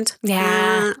dollar signs.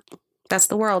 Yeah. That's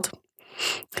the world.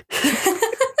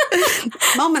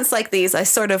 Moments like these, I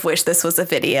sort of wish this was a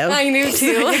video. I knew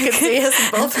too. So you could see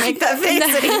us both make that face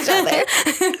at each other.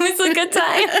 It was a good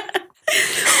time.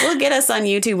 We'll get us on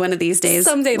YouTube one of these days.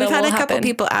 Someday We've had a couple happen.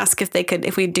 people ask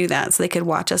if we do that so they could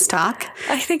watch us talk.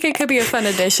 I think it could be a fun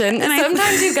addition. And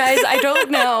sometimes you guys, I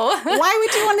don't know. Why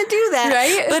would you want to do that?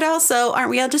 Right? But also, aren't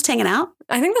we all just hanging out?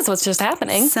 I think that's what's just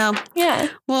happening. So, yeah.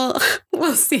 Well,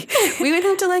 we'll see. We would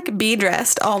have to like be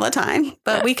dressed all the time,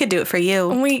 but we could do it for you.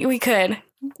 We could.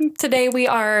 Today we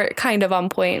are kind of on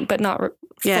point, but not fully.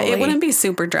 Yeah, it wouldn't be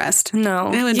super dressed.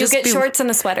 No. It would you just get be shorts and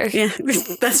a sweater. Yeah,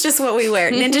 that's just what we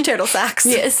wear. Ninja Turtle socks.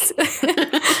 Yes.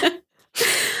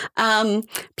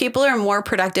 People are more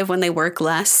productive when they work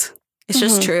less. It's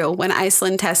just true. When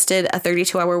Iceland tested a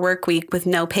 32-hour work week with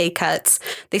no pay cuts,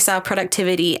 they saw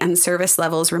productivity and service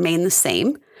levels remain the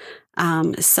same.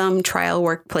 Some trial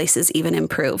workplaces even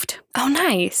improved. Oh,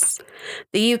 nice.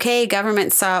 The UK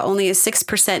government saw only a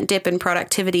 6% dip in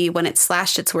productivity when it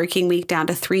slashed its working week down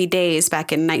to 3 days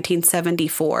back in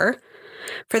 1974.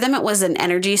 For them, it was an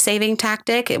energy-saving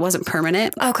tactic. It wasn't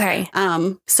permanent. Okay.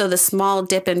 So the small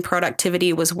dip in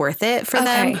productivity was worth it for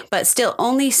them, but still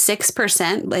only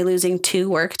 6% by losing 2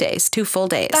 full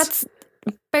days. That's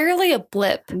barely a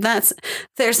blip. That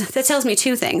tells me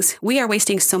 2 things. We are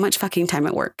wasting so much fucking time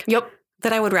at work. Yep.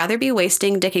 That I would rather be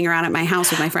wasting dicking around at my house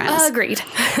with my friends. Agreed.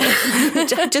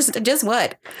 just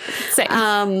what?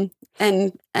 Same.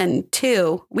 And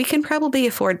 2, we can probably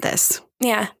afford this.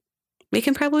 Yeah. We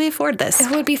can probably afford this.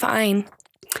 It would be fine.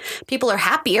 People are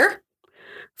happier.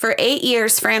 For 8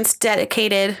 years, France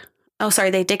dictated.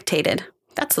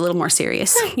 That's a little more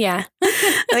serious. Yeah.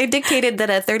 They dictated that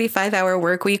a 35-hour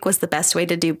work week was the best way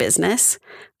to do business.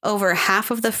 Over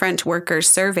half of the French workers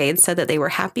surveyed said that they were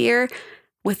happier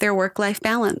with their work-life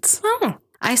balance. Oh.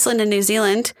 Iceland and New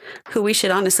Zealand, who we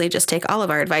should honestly just take all of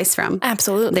our advice from.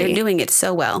 Absolutely. They're doing it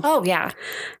so well. Oh, yeah.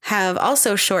 Have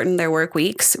also shortened their work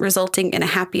weeks, resulting in a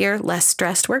happier, less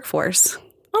stressed workforce.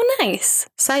 Oh, nice.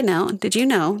 Side note, did you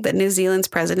know that New Zealand's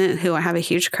president, who I have a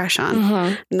huge crush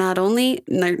on, not only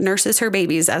nurses her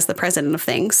babies as the president of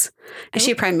things, is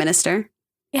she a prime minister?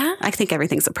 Yeah. I think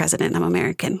everything's a president. I'm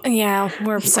American. Yeah,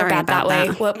 we're bad that way.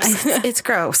 Whoops. It's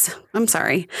gross. I'm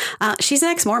sorry. She's an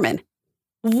ex-Mormon.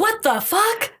 What the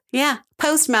fuck? Yeah.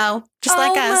 Post-Mo, just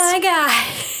like us. Oh, my God.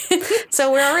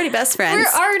 So we're already best friends.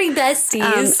 We're already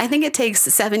besties. I think it takes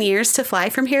 7 years to fly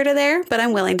from here to there, but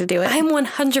I'm willing to do it. I'm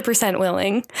 100%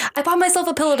 willing. I bought myself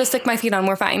a pillow to stick my feet on.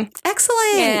 We're fine.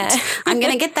 Excellent. Yeah. I'm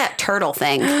going to get that turtle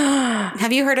thing.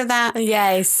 Have you heard of that?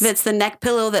 Yes. That's the neck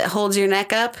pillow that holds your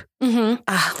neck up. Mm-hmm.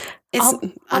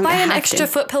 I'll buy an extra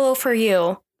foot pillow for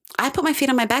you. I put my feet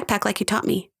on my backpack like you taught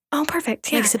me. Oh,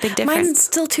 perfect. Yeah. Makes a big difference. Mine's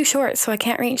still too short, so I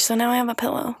can't reach. So now I have a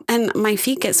pillow. And my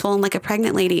feet get swollen like a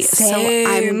pregnant lady.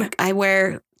 Same. So I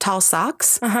wear tall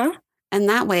socks. Uh-huh. And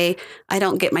that way I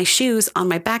don't get my shoes on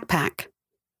my backpack.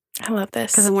 I love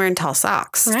this. Because I'm wearing tall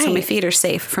socks. Right. So my feet are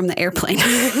safe from the airplane.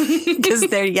 Because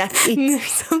they're yucky. They're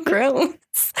so gross.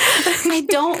 I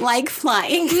don't like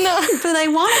flying. No. But I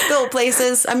want to go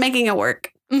places. I'm making it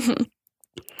work. Mm-hmm.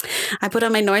 I put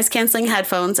on my noise-canceling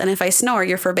headphones, and if I snore,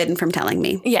 you're forbidden from telling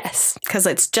me. Yes. Because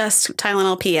it's just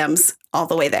Tylenol PMs all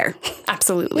the way there.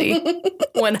 Absolutely.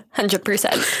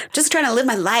 100%. Just trying to live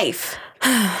my life.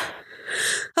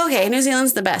 Okay, New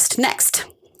Zealand's the best. Next.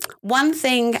 One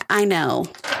thing I know.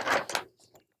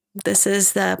 This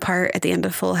is the part at the end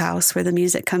of Full House where the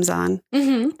music comes on.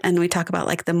 Mm-hmm. And we talk about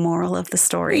like the moral of the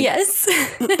story. Yes.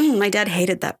 My dad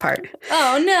hated that part.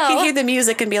 Oh, no. He'd hear the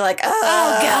music and be like,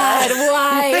 oh God,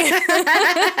 why?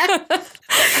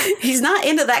 He's not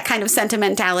into that kind of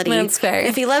sentimentality. That's fair.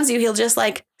 If he loves you, he'll just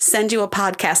like send you a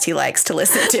podcast he likes to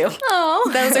listen to. Oh.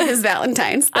 Those are his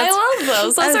Valentines. I love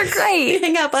those. Those are great.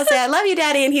 Hang up. I'll say, I love you,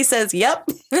 Daddy. And he says, yep.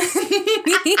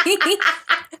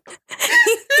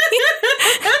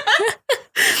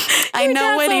 I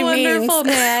know what he means. Wonderful,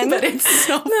 man. But it's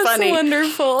so funny. That's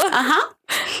wonderful. Uh-huh.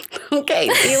 Okay.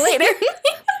 See you later.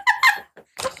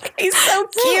 He's so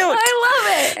cute. I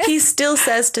love it. He still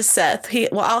says to Seth,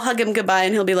 I'll hug him goodbye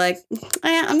and he'll be like,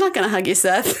 I'm not going to hug you,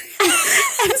 Seth.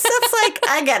 And Seth's like,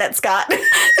 I get it, Scott.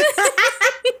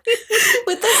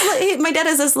 With this, my dad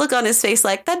has this look on his face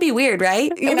like, that'd be weird,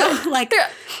 right? You know, like,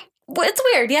 it's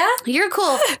weird, yeah? You're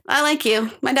cool. I like you.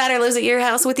 My daughter lives at your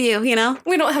house with you, you know?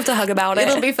 We don't have to hug about it.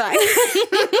 It'll be fine.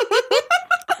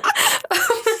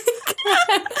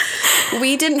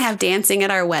 We didn't have dancing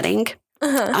at our wedding.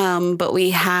 Uh-huh. But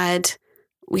we had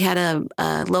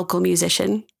a local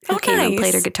musician who came and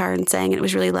played her guitar and sang, and it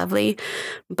was really lovely.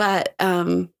 But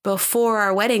before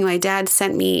our wedding, my dad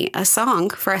sent me a song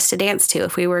for us to dance to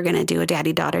if we were going to do a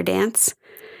daddy-daughter dance.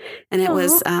 And it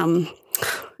was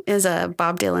a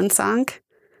Bob Dylan song.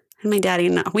 And my daddy,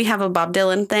 no. We have a Bob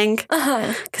Dylan thing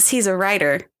because he's a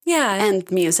writer. Yeah. And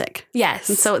music. Yes.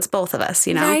 And so it's both of us,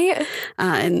 you know? Right.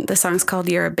 And the song's called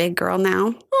You're a Big Girl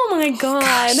Now. Oh, my God.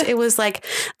 Gosh, it was like,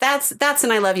 that's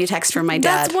an I love you text from my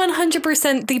dad. That's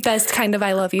 100% the best kind of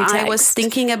I love you text. I was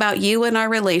thinking about you and our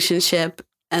relationship,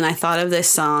 and I thought of this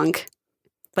song.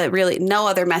 But really, no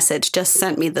other message, just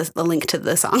sent me the link to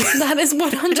the song. That is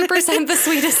 100% the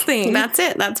sweetest thing. That's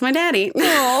it. That's my daddy.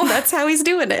 Oh, that's how he's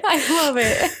doing it. I love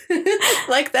it.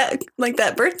 like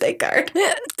that birthday card.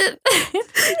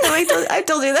 I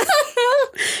told you that.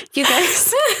 You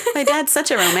guys, my dad's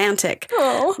such a romantic.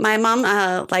 Oh. My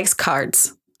mom likes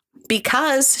cards.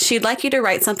 Because she'd like you to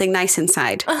write something nice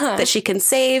inside that she can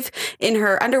save in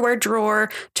her underwear drawer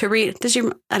to read.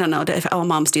 I don't know if all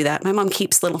moms do that. My mom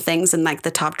keeps little things in like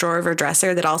the top drawer of her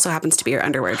dresser that also happens to be her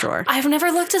underwear drawer. I've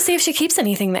never looked to see if she keeps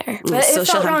anything there. But it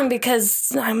felt wrong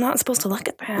because I'm not supposed to look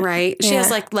at that. Right. She has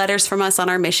like letters from us on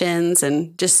our missions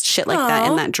and just shit like that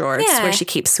in that drawer. It's where she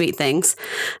keeps sweet things.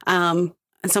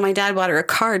 And so my dad bought her a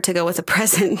card to go with a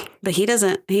present, but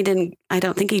I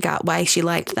don't think he got why she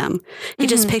liked them. He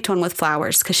just picked one with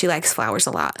flowers because she likes flowers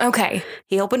a lot. Okay.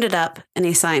 He opened it up and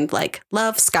he signed like,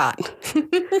 Love, Scott.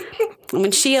 And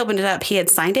when she opened it up, he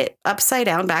had signed it upside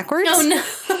down backwards. Oh, no.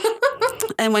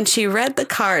 And when she read the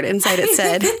card inside, it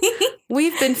said,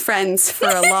 we've been friends for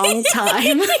a long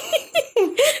time.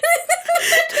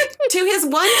 To his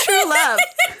one true love,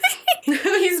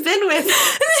 who he's been with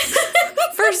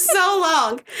for so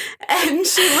long. And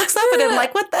she looks up at him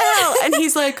like, what the hell? And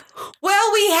he's like,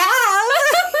 well, we have.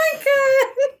 Oh, my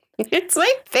God. It's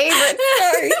my favorite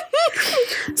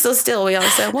part. So still, we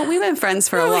always say, well, we've been friends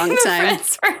for a long time.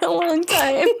 Friends for a long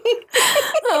time.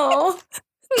 Oh.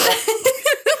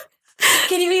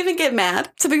 Can you even get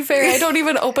mad? To be fair, I don't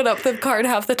even open up the card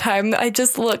half the time. I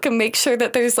just look and make sure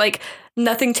that there's like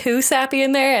nothing too sappy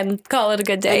in there and call it a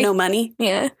good day. And no money?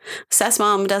 Yeah. Seth's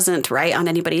mom doesn't write on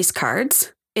anybody's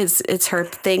cards. It's her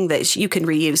thing that you can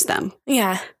reuse them.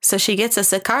 Yeah. So she gets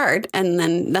us a card and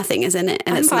then nothing is in it.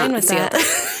 And I'm it's fine not with sealed.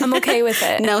 that. I'm okay with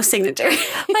it. No signature.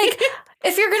 Like,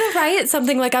 if you're going to write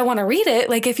something like I want to read it,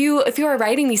 like if you are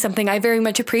writing me something, I very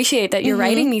much appreciate that you're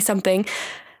writing me something.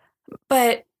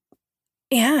 But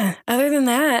yeah, other than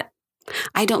that.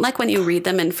 I don't like when you read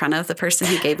them in front of the person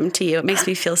who gave them to you. It makes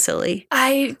me feel silly.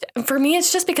 For me,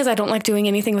 it's just because I don't like doing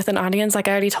anything with an audience. Like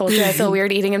I already told you, I feel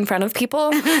weird eating in front of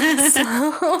people. So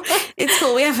it's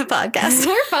cool. We have a podcast.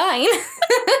 We're fine.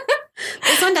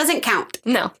 This one doesn't count.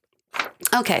 No.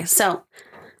 Okay. So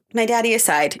my daddy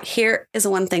aside, here is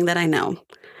one thing that I know.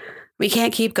 We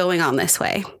can't keep going on this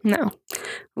way. No.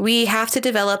 We have to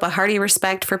develop a hearty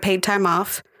respect for paid time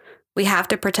off. We have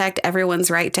to protect everyone's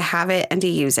right to have it and to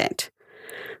use it.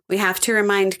 We have to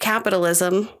remind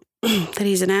capitalism that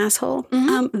he's an asshole,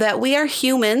 that we are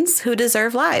humans who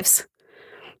deserve lives.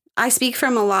 I speak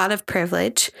from a lot of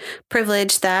privilege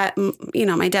that,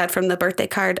 my dad from the birthday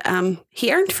card,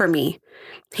 he earned for me.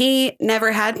 He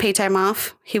never had paid time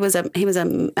off. He was a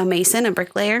mason, a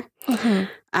bricklayer.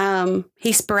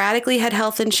 He sporadically had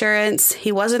health insurance.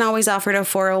 He wasn't always offered a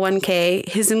 401k.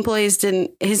 His employers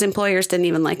didn't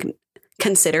even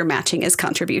consider matching his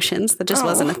contributions. That just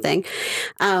wasn't a thing.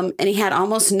 And he had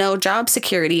almost no job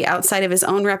security outside of his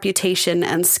own reputation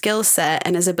and skill set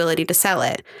and his ability to sell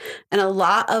it. And a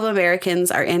lot of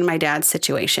Americans are in my dad's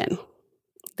situation.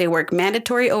 They work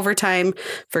mandatory overtime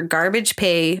for garbage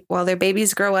pay while their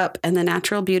babies grow up and the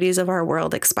natural beauties of our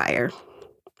world expire.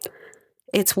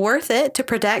 It's worth it to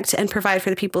protect and provide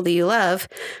for the people that you love,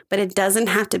 but it doesn't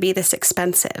have to be this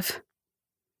expensive.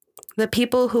 The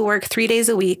people who work 3 days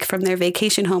a week from their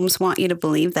vacation homes want you to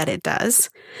believe that it does,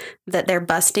 that they're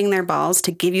busting their balls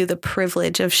to give you the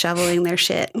privilege of shoveling their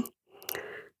shit.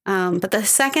 But the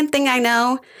second thing I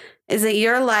know is that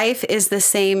your life is the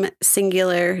same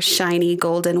singular, shiny,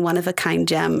 golden, one-of-a-kind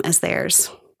gem as theirs.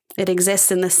 It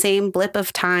exists in the same blip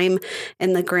of time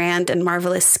in the grand and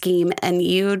marvelous scheme, and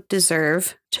you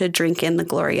deserve to drink in the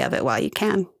glory of it while you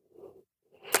can.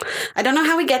 I don't know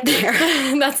how we get there.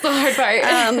 That's the hard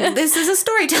part. This is a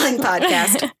storytelling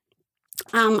podcast.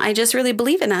 I just really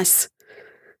believe in us,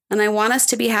 and I want us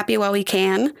to be happy while we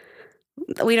can.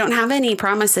 We don't have any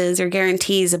promises or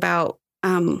guarantees about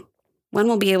when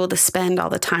we'll be able to spend all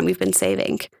the time we've been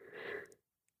saving.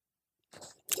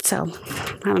 So,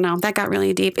 I don't know. That got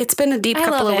really deep. It's been a deep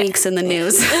couple of weeks in the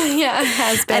news. Yeah, it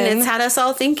has been. And it's had us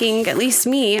all thinking, at least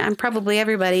me, and probably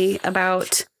everybody,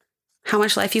 about how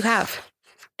much life you have.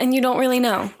 And you don't really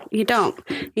know. You don't.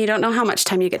 You don't know how much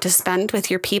time you get to spend with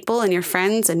your people and your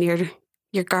friends and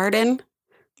your garden,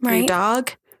 right. Your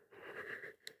dog.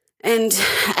 And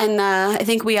I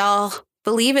think we all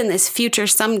believe in this future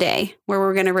someday where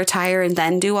we're going to retire and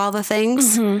then do all the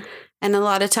things. Mm-hmm. And a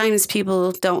lot of times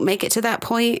people don't make it to that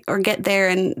point or get there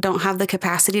and don't have the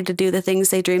capacity to do the things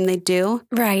they dream they'd do.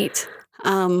 Right.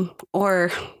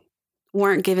 Or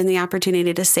weren't given the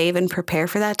opportunity to save and prepare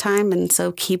for that time. And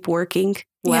so keep working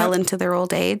well into their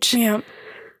old age. Yeah.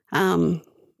 And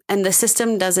the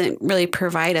system doesn't really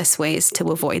provide us ways to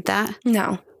avoid that.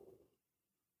 No.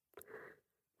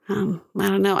 I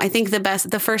don't know. I think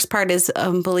the first part is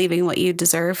believing what you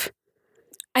deserve.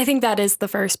 I think that is the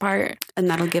first part. And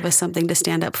that'll give us something to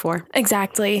stand up for.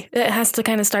 Exactly. It has to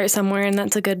kind of start somewhere, and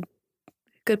that's a good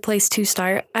place to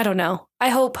start. I don't know. I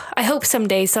hope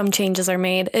someday some changes are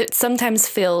made. It sometimes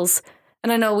feels,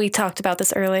 and I know we talked about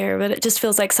this earlier, but it just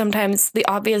feels like sometimes the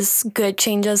obvious good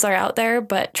changes are out there,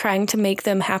 but trying to make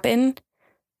them happen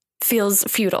feels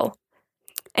futile.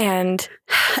 And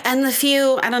the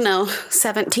few,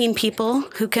 17 people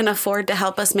who can afford to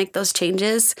help us make those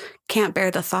changes can't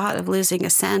bear the thought of losing a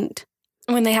cent.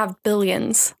 When they have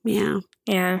billions. Yeah.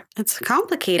 Yeah. It's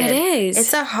complicated. It is.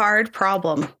 It's a hard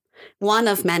problem. One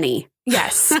of many.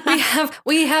 Yes.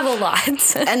 we have a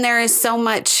lot. And there is so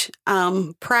much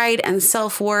pride and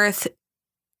self-worth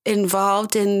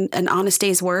involved in an honest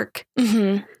day's work.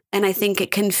 Mm-hmm. And I think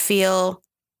it can feel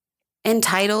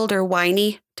entitled or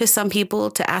whiny to some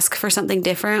people to ask for something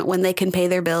different when they can pay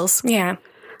their bills. Yeah.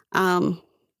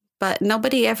 But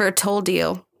nobody ever told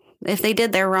you, if they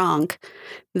did, they're wrong,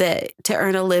 that to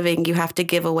earn a living, you have to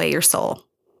give away your soul.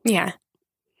 Yeah.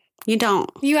 You don't.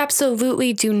 You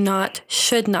absolutely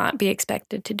should not be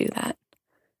expected to do that.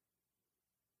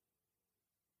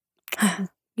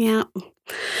 Yeah.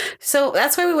 So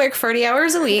that's why we work 40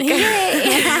 hours a week.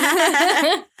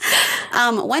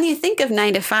 When you think of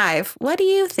 9 to 5, what do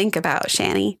you think about,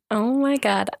 Shani? Oh my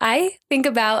God. I think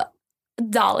about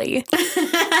Dolly.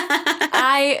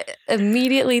 I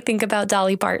immediately think about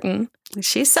Dolly Parton.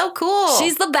 She's so cool.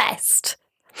 She's the best.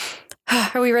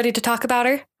 Are we ready to talk about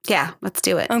her? Yeah, let's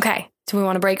do it. Okay. Do we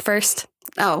want to break first?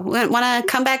 Oh, want to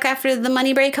come back after the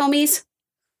money break, homies?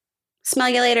 Smell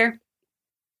you later.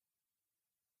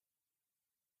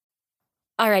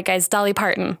 All right, guys, Dolly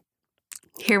Parton.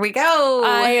 Here we go.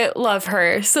 I love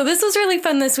her. So this was really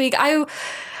fun this week. I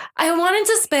wanted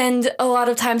to spend a lot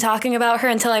of time talking about her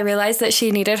until I realized that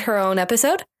she needed her own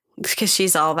episode. Because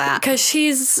she's all that. Because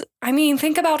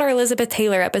think about our Elizabeth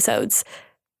Taylor episodes.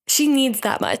 She needs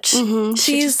that much. Mm-hmm.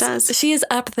 She just does. She is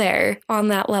up there on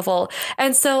that level.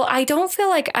 And so I don't feel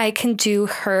like I can do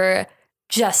her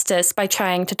justice by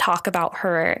trying to talk about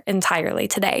her entirely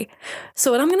today.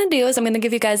 So what I'm going to do is I'm going to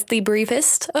give you guys the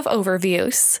briefest of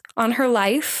overviews on her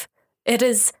life. It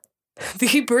is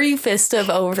the briefest of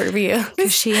overview.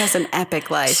 Because she has an epic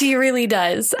life. She really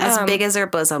does. As big as her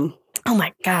bosom. Oh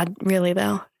my God, really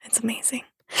though. It's amazing.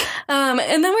 And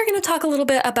then we're going to talk a little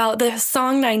bit about the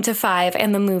song 9 to 5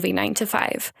 and the movie 9 to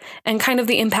 5 and kind of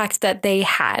the impact that they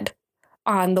had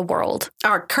on the world.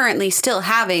 Are currently still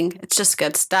having. It's just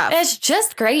good stuff. It's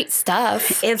just great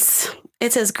stuff. It's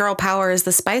as girl power as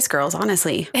the Spice Girls,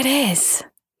 honestly. It is.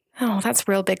 Oh, that's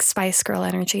real big Spice Girl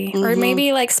energy. Mm-hmm. Or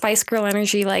maybe like Spice Girl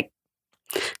energy, like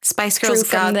Spice Girls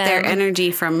got their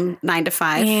energy from 9 to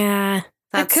 5. Yeah,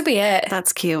 that could be it.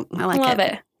 That's cute. I like it. Love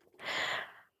it.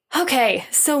 Okay,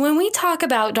 so when we talk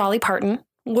about Dolly Parton,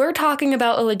 we're talking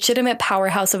about a legitimate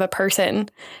powerhouse of a person.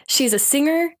 She's a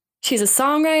singer. She's a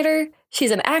songwriter.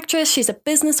 She's an actress. She's a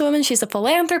businesswoman. She's a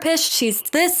philanthropist. She's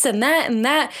this and that and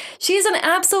that. She's an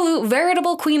absolute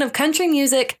veritable queen of country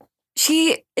music.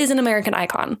 She is an American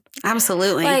icon.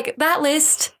 Absolutely. Like, that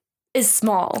list is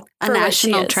small. A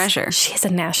national treasure. She is a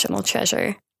national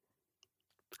treasure.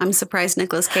 I'm surprised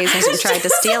Nicolas Cage hasn't tried to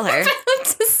steal her.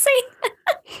 To say that.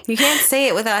 You can't say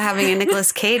it without having a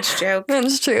Nicolas Cage joke.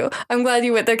 That's true. I'm glad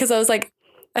you went there because I was like,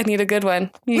 I need a good one.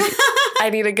 I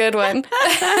need a good one.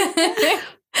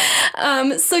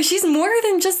 So she's more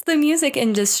than just the music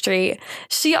industry.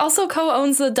 She also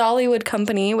co-owns the Dollywood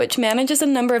Company, which manages a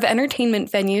number of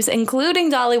entertainment venues,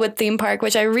 including Dollywood Theme Park,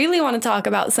 which I really want to talk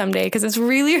about someday because it's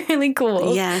really, really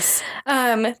cool. Yes.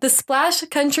 The Splash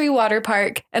Country Water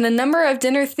Park, and a number of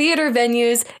dinner theater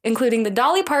venues, including the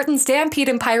Dolly Parton Stampede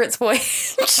and Pirates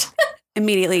Voyage.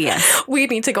 Immediately, yes. We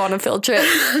need to go on a field trip.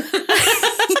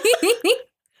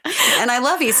 And I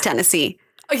love East Tennessee.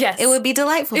 Yes. It would be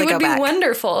delightful to go back. It would be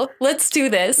wonderful. Let's do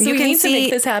this. You need to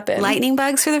make this happen. Lightning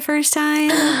bugs for the first time.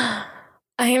 I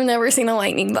have never seen a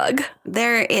lightning bug.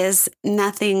 There is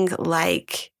nothing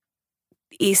like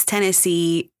East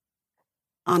Tennessee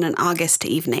on an August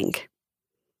evening.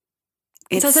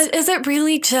 Is it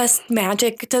really just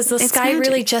magic? Does the sky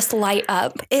really just light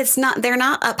up? It's not. They're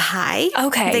not up high.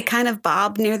 Okay. They kind of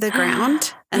bob near the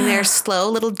ground. And they're slow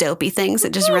little dopey things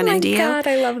that just run into you. Oh my God,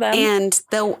 I love them. And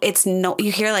though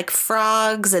you hear like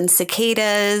frogs and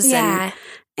cicadas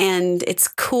and it's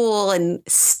cool and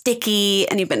sticky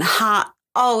and you've been hot.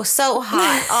 Oh, so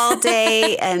hot all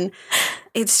day. And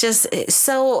it's just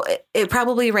it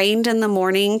probably rained in the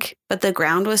morning, but the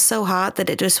ground was so hot that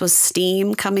it just was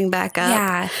steam coming back up.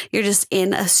 Yeah. You're just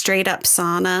in a straight up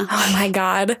sauna. Oh my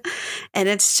God. And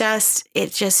it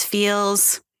just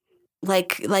feels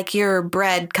like your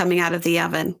bread coming out of the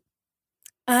oven.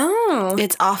 Oh.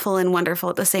 It's awful and wonderful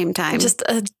at the same time. Just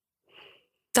a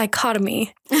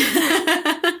dichotomy.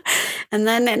 And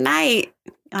then at night,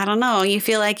 I don't know, you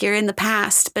feel like you're in the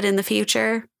past, but in the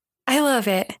future. I love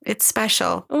it. It's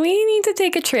special. We need to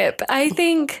take a trip. I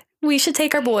think we should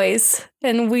take our boys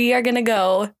and we are going to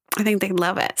go. I think they'd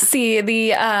love it. See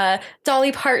the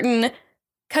Dolly Parton,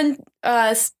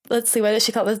 let's see, what does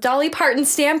she call this? Dolly Parton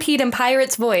Stampede and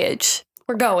Pirates Voyage.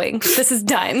 We're going. This is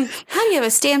done. How do you have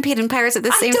a stampede and pirates at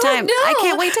the same time? Know. I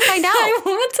can't wait to find out. I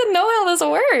want to know how this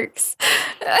works.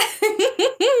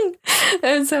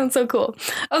 That sounds so cool.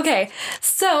 Okay,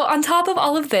 so on top of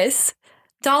all of this,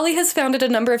 Dolly has founded a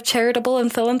number of charitable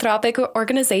and philanthropic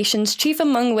organizations, chief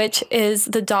among which is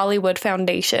the Dollywood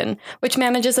Foundation, which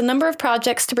manages a number of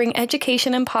projects to bring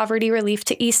education and poverty relief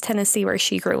to East Tennessee, where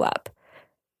she grew up,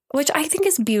 which I think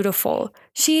is beautiful.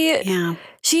 She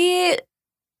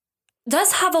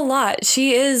does have a lot.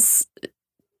 She's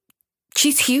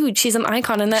huge. She's an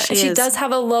icon, and that she does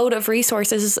have a load of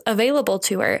resources available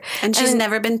to her. And she's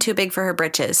never been too big for her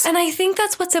britches. And I think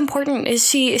that's what's important is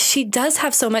she does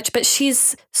have so much, but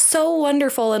she's so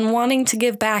wonderful and wanting to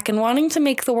give back and wanting to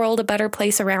make the world a better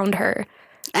place around her.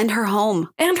 And her home.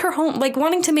 Like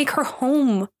wanting to make her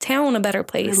hometown a better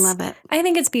place. I love it. I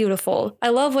think it's beautiful. I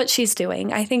love what she's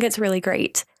doing. I think it's really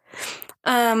great.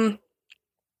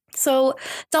 So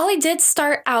Dolly did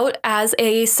start out as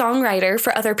a songwriter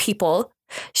for other people.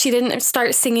 She didn't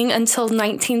start singing until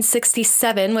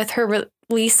 1967 with her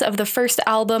release of the first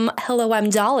album, Hello, I'm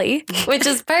Dolly, which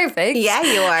is perfect. Yeah,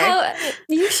 you are.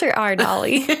 You sure are,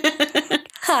 Dolly.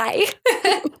 Hi.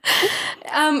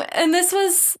 And this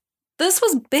was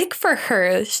big for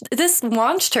her. This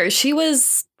launched her. She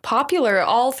was popular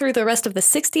all through the rest of the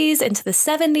 60s, into the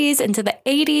 70s, into the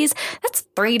 80s. That's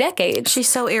 3 decades. She's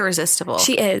so irresistible.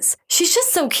 She is. She's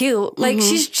just so cute. Like,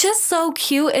 she's just so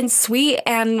cute and sweet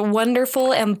and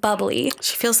wonderful and bubbly.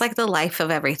 She feels like the life of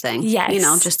everything. Yes. You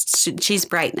know, she's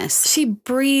brightness. She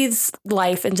breathes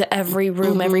life into every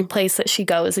room, every place that she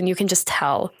goes, and you can just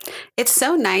tell. It's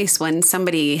so nice when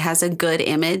somebody has a good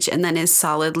image and then is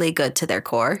solidly good to their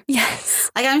core.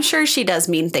 Yes. Like, I'm sure she does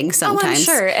mean things sometimes.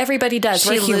 Oh, I'm sure. Everybody does.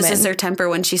 She loses her temper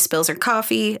when she spills her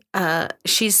coffee.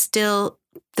 She's still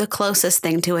the closest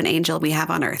thing to an angel we have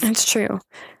on earth. It's true.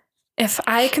 If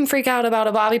I can freak out about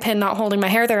a bobby pin not holding my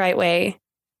hair the right way,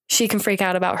 she can freak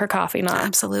out about her coffee not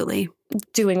absolutely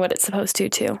doing what it's supposed to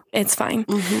too. It's fine.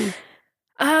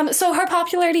 So her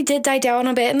popularity did die down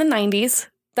a bit in the 90s.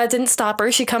 That didn't stop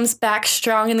her. She comes back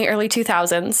strong in the early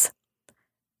 2000s.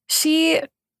 We're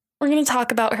going to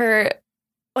talk about her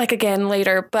again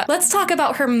later, but let's talk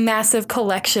about her massive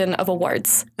collection of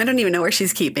awards. I don't even know where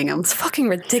she's keeping them. It's fucking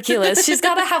ridiculous. She's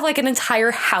got to have an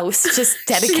entire house just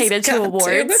dedicated to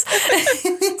awards.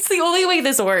 It's the only way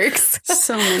this works.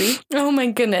 So many. Oh my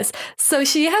goodness. So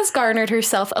she has garnered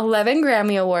herself 11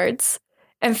 Grammy Awards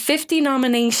and 50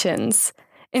 nominations,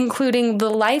 including the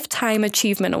Lifetime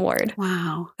Achievement Award.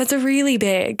 Wow. That's a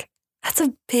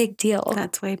big deal.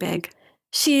 That's way big.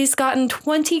 She's gotten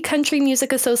 20 Country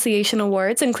Music Association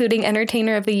awards, including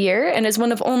Entertainer of the Year, and is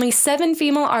one of only 7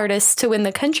 female artists to win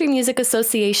the Country Music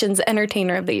Association's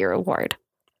Entertainer of the Year award.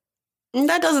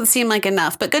 That doesn't seem like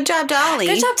enough, but good job, Dolly.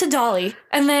 Good job to Dolly.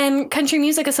 And then Country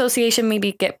Music Association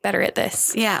maybe get better at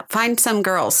this. Yeah, find some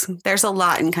girls. There's a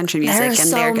lot in country music. There's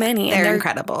so many. They're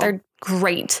incredible. They're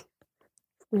great.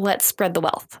 Let's spread the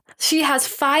wealth. She has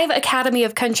 5 Academy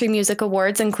of Country Music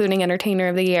awards, including Entertainer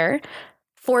of the Year,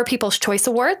 4 People's Choice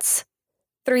Awards,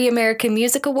 3 American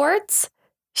Music Awards.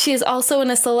 She is also in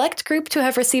a select group to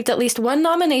have received at least 1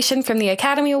 nomination from the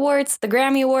Academy Awards, the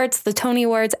Grammy Awards, the Tony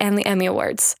Awards, and the Emmy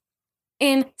Awards.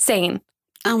 Insane.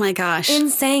 Oh my gosh.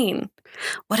 Insane.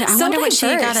 I wonder what she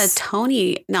got a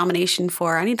Tony nomination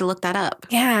for. I need to look that up.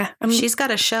 Yeah. She's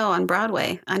got a show on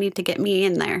Broadway. I need to get me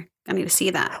in there. I need to see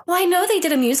that. Well, I know they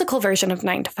did a musical version of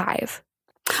 9 to 5.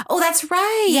 Oh, that's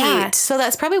right. Yeah. So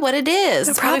that's probably what it is.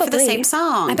 It's probably for the same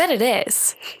song. I bet it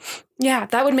is. Yeah,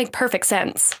 that would make perfect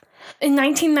sense. In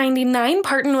 1999,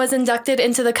 Parton was inducted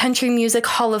into the Country Music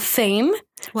Hall of Fame.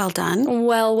 Well done.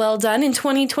 Well done. In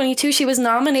 2022, she was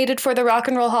nominated for the Rock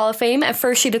and Roll Hall of Fame. At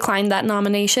first, she declined that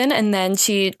nomination, and then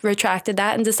she retracted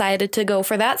that and decided to go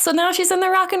for that. So now she's in the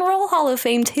Rock and Roll Hall of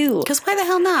Fame, too. Because why the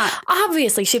hell not?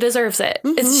 Obviously, she deserves it.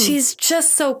 Mm-hmm. She's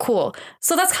just so cool.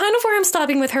 So that's kind of where I'm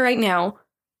stopping with her right now.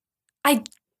 I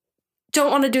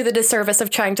don't want to do the disservice of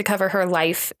trying to cover her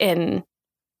life in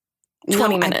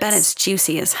 20 minutes. I bet it's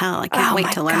juicy as hell. I can't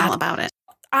wait to learn all about it.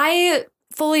 I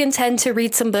fully intend to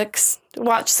read some books,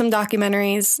 watch some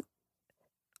documentaries,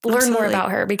 learn more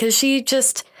about her, because she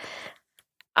just,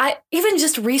 even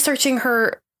just researching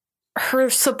her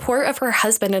support of her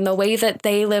husband and the way that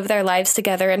they live their lives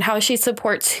together and how she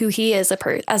supports who he is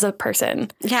as a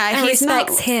person. Yeah, he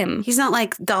respects him. He's not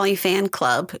like Dolly Fan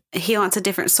Club. He wants a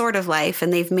different sort of life,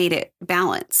 and they've made it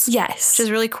balanced. Yes. Which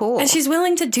is really cool. And she's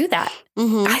willing to do that.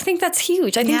 Mm-hmm. I think that's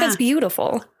huge. I think that's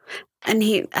beautiful. And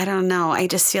I don't know. I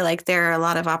just feel like there are a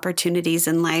lot of opportunities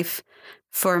in life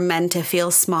for men to feel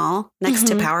small next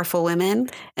to powerful women.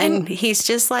 And he's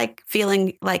just like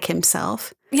feeling like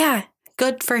himself. Yeah.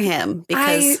 Good for him.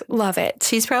 Because I love it.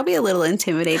 She's probably a little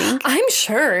intimidating. I'm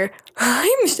sure.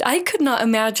 I could not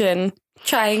imagine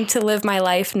trying to live my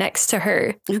life next to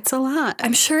her. It's a lot.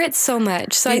 I'm sure it's so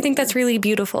much. So I think that's really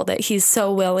beautiful that he's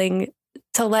so willing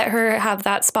to let her have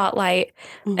that spotlight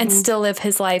and still live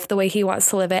his life the way he wants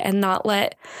to live it, and not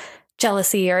let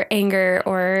jealousy or anger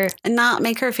and not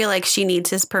make her feel like she needs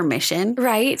his permission.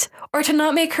 Right. Or to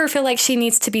not make her feel like she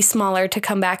needs to be smaller to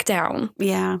come back down.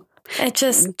 Yeah. It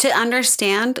just... To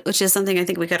understand, which is something I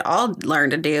think we could all learn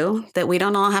to do, that we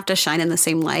don't all have to shine in the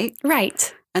same light.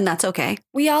 Right. And that's okay.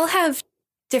 We all have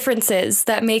differences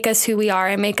that make us who we are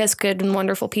and make us good and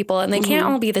wonderful people, and they can't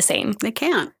all be the same. They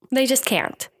can't. They just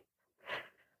can't.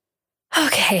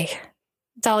 Okay.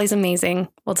 Dolly's amazing.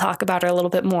 We'll talk about her a little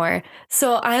bit more.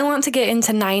 So I want to get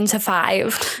into 9 to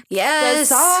 5. Yes.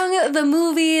 The song, the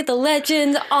movie, the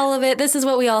legend, all of it. This is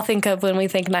what we all think of when we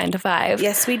think 9 to 5.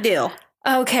 Yes, we do.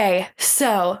 Okay.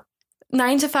 So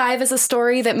 9 to 5 is a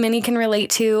story that many can relate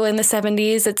to in the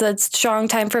 70s. It's a strong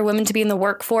time for women to be in the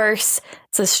workforce.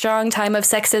 It's a strong time of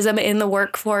sexism in the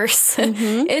workforce.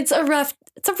 It's a rough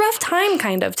time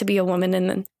kind of to be a woman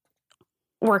in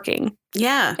working.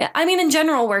 Yeah. I mean, in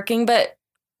general working, but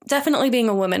definitely being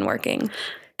a woman working.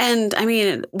 And I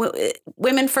mean,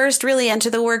 women first really enter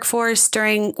the workforce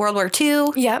during World War II.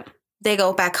 Yep. They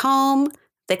go back home.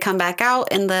 They come back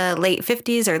out in the late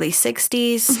 50s, early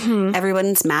 60s.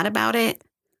 Everyone's mad about it.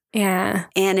 Yeah.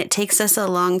 And it takes us a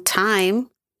long time.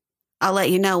 I'll let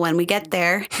you know when we get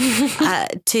there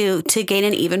to gain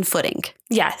an even footing.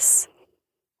 Yes.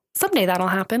 Someday that'll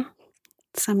happen.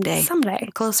 Someday.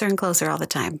 Closer and closer all the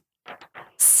time.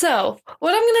 So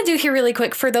what I'm going to do here really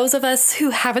quick for those of us who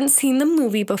haven't seen the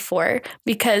movie before,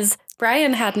 because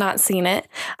Brian had not seen it,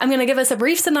 I'm going to give us a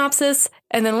brief synopsis,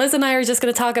 and then Liz and I are just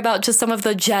going to talk about just some of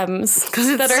the gems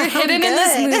that are hidden in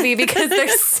this movie because they're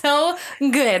so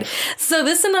good. So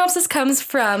this synopsis comes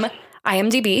from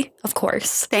IMDb, of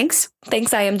course. Thanks,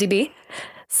 IMDb.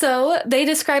 So they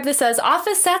describe this as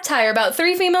office satire about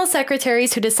 3 female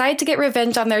secretaries who decide to get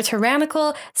revenge on their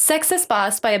tyrannical, sexist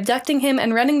boss by abducting him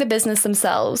and running the business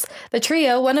themselves. The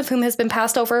trio, one of whom has been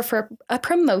passed over for a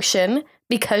promotion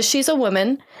because she's a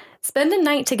woman, spend a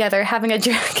night together having a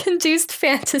drug-induced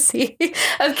fantasy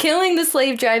of killing the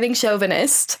slave-driving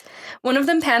chauvinist. One of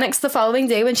them panics the following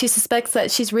day when she suspects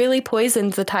that she's really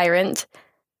poisoned the tyrant.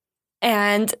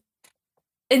 And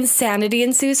insanity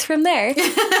ensues from there.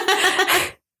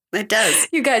 It does.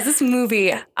 You guys, this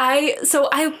movie, I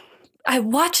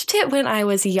watched it when I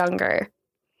was younger.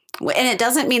 And it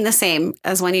doesn't mean the same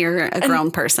as when you're a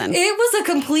grown person. It was a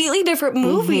completely different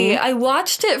movie. I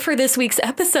watched it for this week's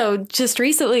episode just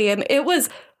recently, and it was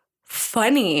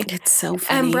funny. It's so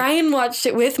funny. And Brian watched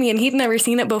it with me, and he'd never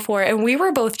seen it before, and we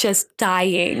were both just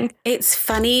dying. It's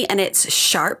funny, and it's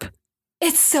sharp.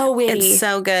 It's so witty. It's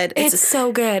so good. It's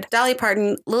so good. Dolly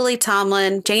Parton, Lily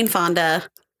Tomlin, Jane Fonda.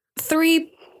 3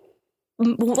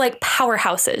 like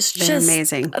powerhouses. They're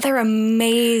amazing. They're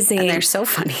amazing. And they're so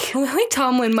funny. Lily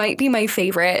Tomlin might be my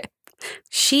favorite.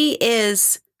 She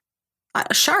is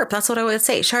sharp. That's what I would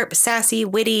say. Sharp, sassy,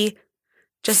 witty,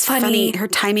 just funny. Her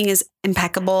timing is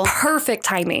impeccable. Perfect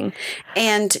timing.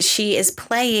 And she is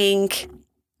playing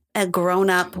a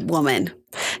grown-up woman.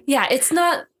 Yeah, it's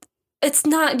not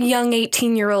young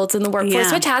 18-year-olds in the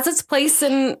workforce, which has its place,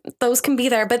 and those can be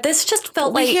there. But this just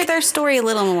felt like... We hear their story a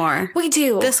little more. We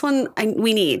do. This one,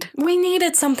 we need. We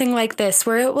needed something like this,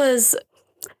 where it was...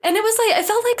 And it was like, it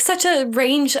felt like such a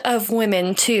range of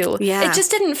women, too. Yeah. It just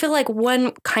didn't feel like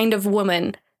one kind of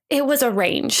woman. it was a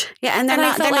range. Yeah, and they're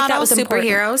not all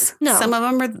superheroes. No. Some of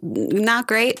them are not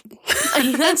great.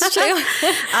 That's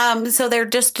true. So they're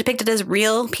just depicted as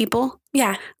real people.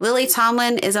 Yeah. Lily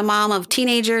Tomlin is a mom of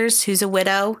teenagers who's a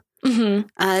widow.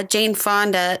 Mm-hmm. Jane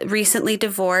Fonda recently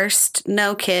divorced,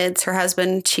 no kids. Her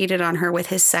husband cheated on her with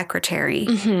his secretary.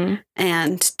 Mm-hmm.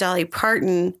 And Dolly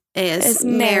Parton is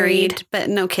married, but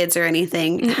no kids or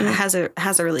anything. Mm-mm.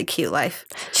 Has a really cute life.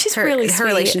 She's really sweet. Her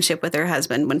relationship with her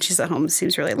husband when she's at home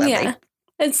seems really lovely. Yeah,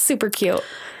 it's super cute.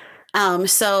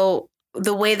 So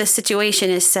the way the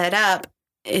situation is set up,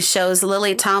 it shows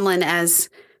Lily Tomlin as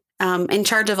in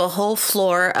charge of a whole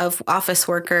floor of office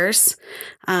workers,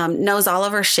 knows all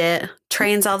of her shit,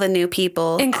 trains all the new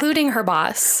people. Including her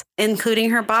boss.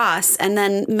 And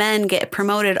then men get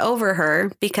promoted over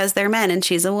her because they're men and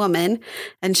she's a woman.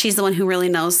 And she's the one who really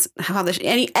knows how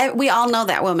we all know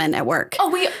that woman at work. Oh,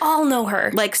 we all know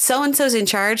her. Like, so-and-so's in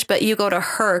charge, but you go to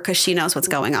her because she knows what's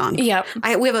going on. Yep.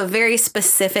 We have a very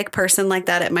specific person like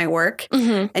that at my work.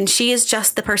 Mm-hmm. And she is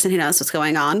just the person who knows what's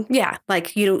going on. Yeah.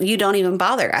 Like, you don't even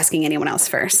bother asking anyone else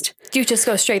first. You just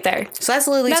go straight there. So that's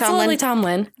Lily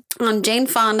Tomlin. Jane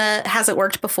Fonda hasn't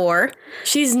worked before.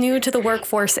 She's new to the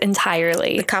workforce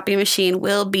entirely. The copy machine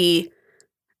will be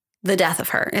the death of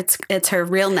her. It's her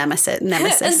real nemesis.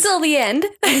 Until the end.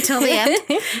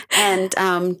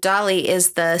 And Dolly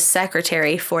is the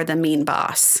secretary for the mean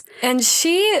boss. And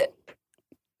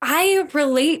I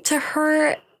relate to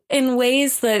her in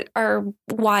ways that are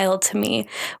wild to me,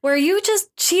 where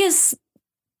she is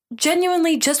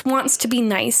genuinely just wants to be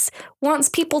nice, wants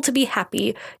people to be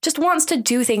happy, just wants to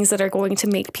do things that are going to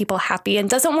make people happy and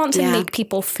doesn't want to make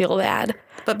people feel bad.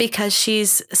 But because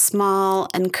she's small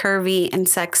and curvy and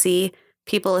sexy,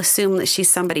 people assume that she's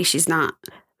somebody she's not.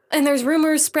 And there's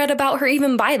rumors spread about her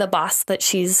even by the boss that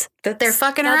they're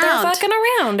fucking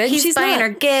around. And he's buying her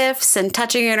gifts and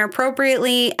touching her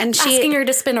inappropriately. And asking her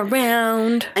to spin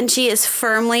around. And she is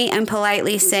firmly and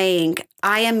politely saying,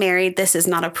 I am married. This is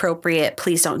not appropriate.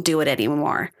 Please don't do it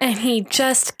anymore. And he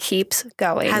just keeps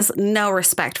going. Has no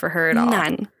respect for her at all.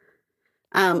 None.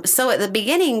 So at the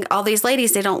beginning, all these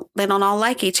ladies, they don't all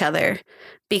like each other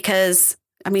because,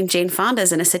 I mean, Jane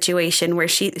Fonda's in a situation where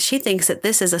she thinks that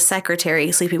this is a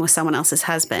secretary sleeping with someone else's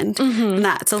husband. Mm-hmm. And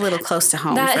that's a little close to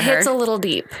home for her. That hits a little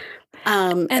deep.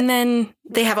 And then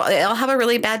they all have a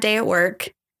really bad day at work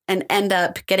and end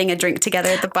up getting a drink together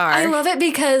at the bar. I love it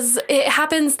because it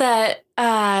happens that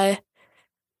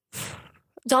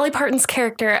Dolly Parton's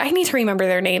character, I need to remember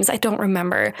their names. I don't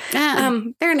remember.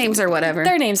 Their names are whatever.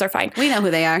 Their names are fine. We know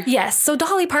who they are. Yes. So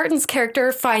Dolly Parton's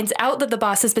character finds out that the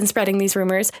boss has been spreading these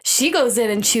rumors. She goes in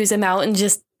and chews him out and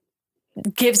just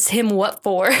gives him what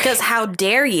for. Because how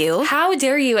dare you? How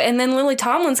dare you? And then Lily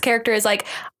Tomlin's character is like,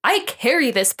 I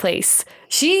carry this place.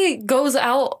 She goes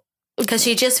out. Because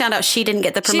she just found out she didn't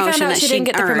get the promotion she didn't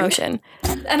get the promotion.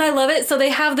 And I love it. So they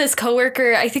have this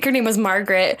coworker, I think her name was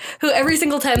Margaret, who every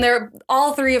single time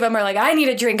all three of them are like, I need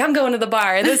a drink. I'm going to the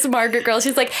bar. And this Margaret girl,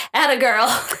 she's like, atta girl.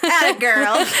 Atta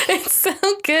girl. It's so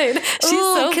good. She's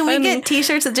so can funny. We get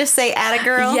t-shirts that just say atta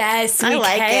girl? Yes, we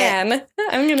can. It.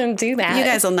 I'm going to do that. You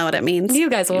guys will know what it means. You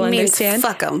guys will understand. Means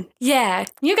fuck them. Yeah.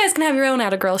 You guys can have your own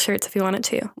atta girl shirts if you want it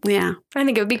to. Yeah. I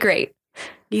think it would be great.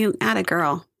 You atta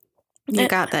girl. You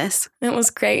got this. It was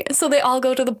great. So they all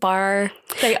go to the bar.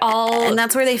 And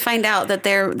that's where they find out that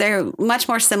they're much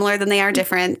more similar than they are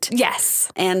different. Yes.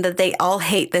 And that they all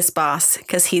hate this boss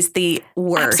because he's the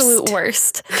worst. Absolute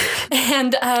worst.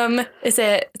 And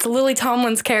it's Lily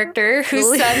Tomlin's character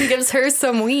whose son gives her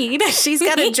some weed. She's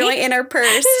got a joint in her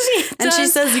purse. She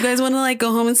says, you guys want to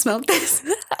go home and smoke this?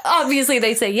 Obviously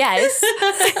they say yes.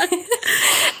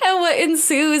 And what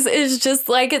ensues is just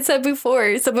like it said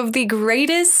before, some of the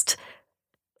greatest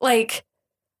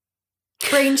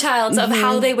brainchilds of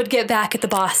how they would get back at the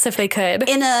boss if they could.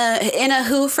 In a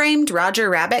Who Framed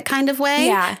Roger Rabbit kind of way.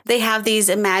 Yeah. They have these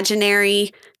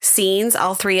imaginary scenes,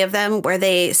 all three of them, where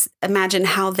they imagine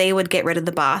how they would get rid of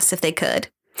the boss if they could.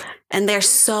 And they're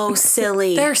so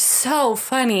silly. They're so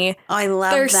funny. Oh, I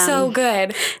love them. They're so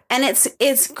good. And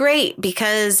it's great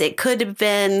because it could have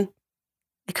been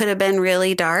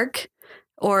really dark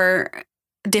or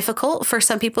difficult for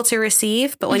some people to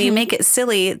receive, but when you make it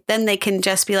silly, then they can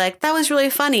just be like, that was really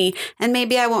funny, and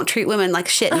maybe I won't treat women like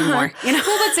shit anymore. You know?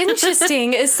 Well, what's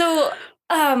interesting is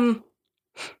I'll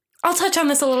touch on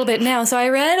this a little bit now. So I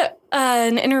read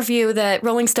an interview that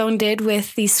Rolling Stone did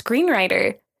with the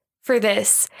screenwriter for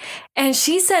this, and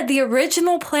she said the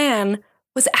original plan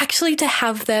was actually to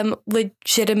have them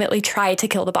legitimately try to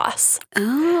kill the boss.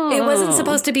 Oh. It wasn't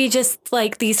supposed to be just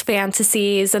these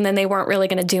fantasies and then they weren't really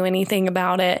going to do anything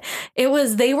about it.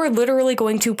 They were literally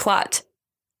going to plot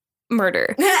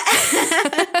murder.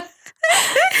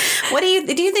 What do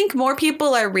you think more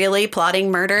people are really plotting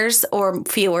murders or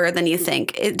fewer than you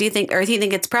think? Do you think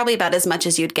it's probably about as much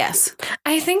as you'd guess?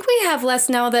 I think we have less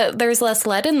now that there's less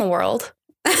lead in the world.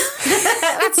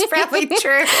 That's probably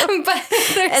true. But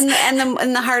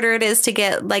and the harder it is to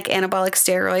get like anabolic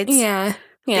steroids. Yeah.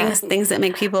 Things that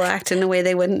make people act in a way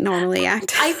they wouldn't normally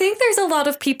act. I think there's a lot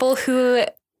of people who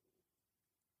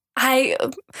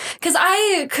because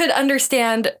I could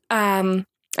understand,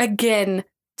 again,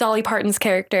 Dolly Parton's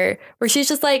character, where she's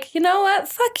just like, you know what?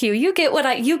 Fuck you. You get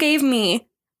what you gave me.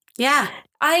 Yeah.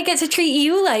 I get to treat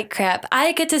you like crap.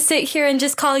 I get to sit here and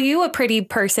just call you a pretty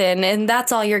person, and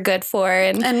that's all you're good for.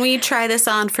 And we try this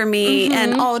on for me,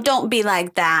 and don't be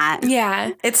like that.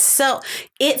 Yeah.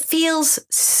 It feels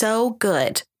so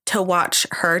good to watch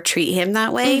her treat him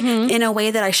that way in a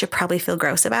way that I should probably feel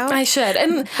gross about. I should.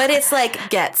 But it's like,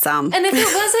 get some. And if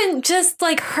it wasn't just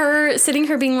like her sitting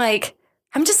here being like,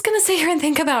 I'm just going to sit here and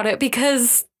think about it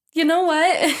because... You know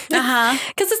what?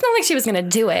 Because it's not like she was going to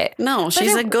do it. No,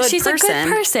 she's a good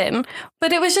person.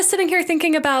 But it was just sitting here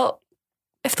thinking about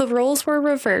if the roles were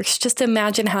reversed, just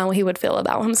imagine how he would feel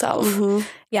about himself.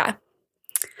 Yeah.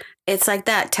 It's like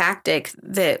that tactic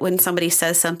that when somebody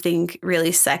says something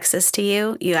really sexist to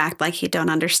you, you act like you don't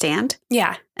understand.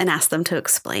 Yeah. And ask them to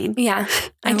explain. Yeah.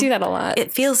 I do that a lot.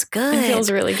 It feels good. It feels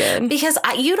really good. Because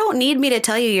you don't need me to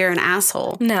tell you you're an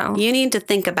asshole. No. You need to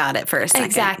think about it for a second.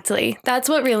 Exactly. That's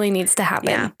what really needs to happen.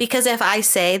 Yeah. Because if I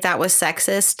say that was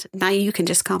sexist, now you can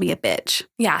just call me a bitch.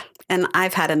 Yeah. And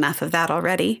I've had enough of that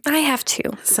already. I have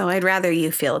too. So I'd rather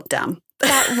you feel dumb.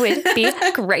 That would be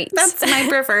great. That's my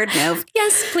preferred move.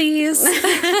 Yes, please.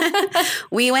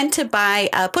 We went to buy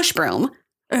a push broom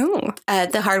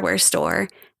at the hardware store.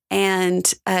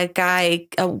 And a guy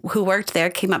who worked there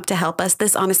came up to help us.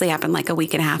 This honestly happened like a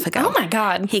week and a half ago. Oh my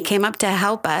God. He came up to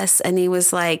help us and he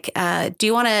was like, do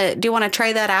you want to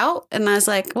try that out? And I was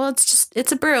like, well,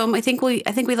 it's a broom. I think we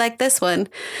like this one.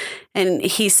 And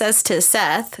he says to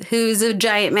Seth, who's a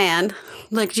giant man,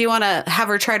 like, do you want to have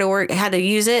her try to work how to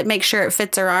use it? Make sure it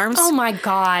fits her arms. Oh my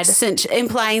God. Since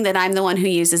implying that I'm the one who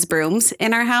uses brooms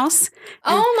in our house.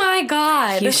 Oh my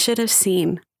God. You should have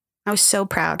seen. I was so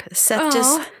proud. Seth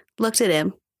just looked at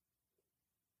him.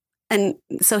 And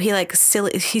so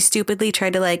he stupidly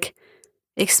tried to like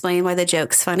explain why the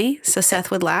joke's funny. So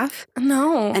Seth would laugh.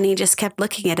 No. And he just kept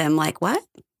looking at him like, what?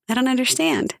 I don't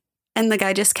understand. And the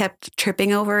guy just kept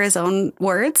tripping over his own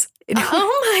words.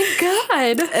 Oh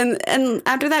my God. And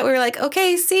after that, we were like,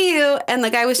 okay, see you. And the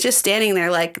guy was just standing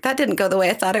there like, that didn't go the way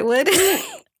I thought it would.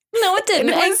 No, it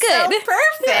didn't. It was good. So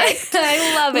perfect.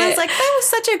 I love it. And I was like, that was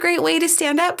such a great way to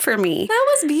stand up for me. That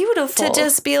was beautiful. To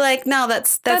just be like, no,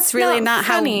 that's really not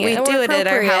how we do it at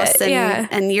our house.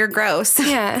 And you're gross.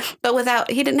 Yeah. But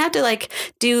he didn't have to like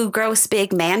do gross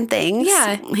big man things.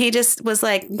 Yeah. He just was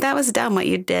like, that was dumb what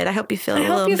you did. I hope you feel a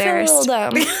little embarrassed. Feel a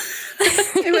little dumb.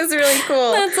 It was really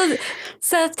cool.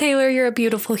 Seth Taylor, you're a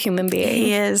beautiful human being.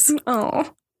 He is.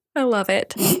 Oh, I love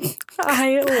it.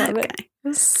 I love it.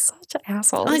 Such an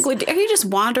asshole. Like, are you just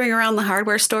wandering around the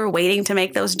hardware store waiting to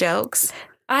make those jokes?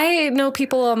 I know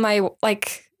people on my,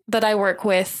 that I work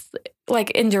with,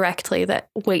 indirectly that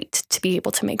wait to be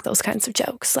able to make those kinds of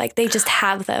jokes. Like, they just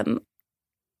have them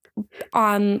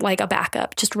on, a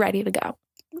backup, just ready to go.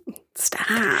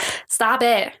 Stop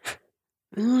it.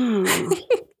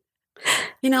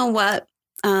 You know what?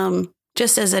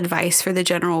 Just as advice for the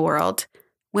general world,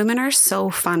 women are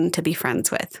so fun to be friends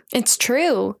with. It's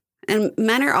true. And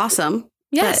men are awesome.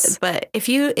 Yes. But if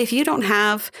you don't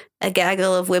have a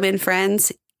gaggle of women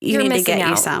friends, you need to get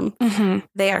you some. Mm-hmm.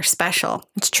 They are special.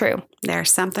 It's true. They're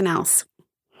something else.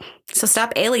 So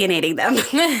stop alienating them.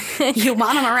 You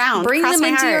want them around. Bring them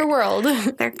into your world.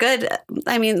 They're good.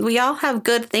 I mean, we all have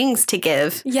good things to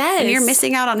give. Yes. And you're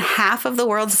missing out on half of the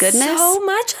world's goodness. So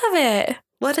much of it.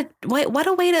 What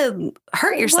a way to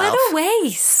hurt yourself. What a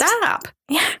waste. Stop.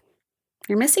 Yeah.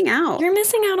 You're missing out. You're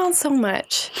missing out on so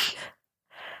much.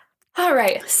 All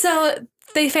right. So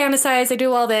they fantasize. They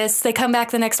do all this. They come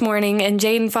back the next morning and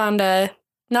Lily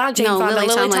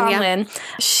Tomlin,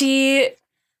 she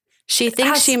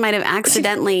thinks she might have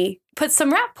accidentally put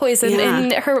some rat poison in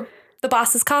the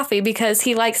boss's coffee because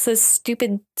he likes this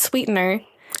stupid sweetener.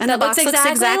 And that looks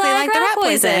exactly like the rat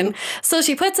poison. So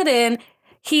she puts it in.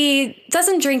 He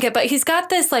doesn't drink it, but he's got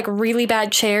this really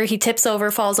bad chair. He tips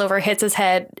over, falls over, hits his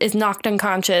head, is knocked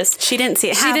unconscious. She didn't see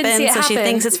it happen, so she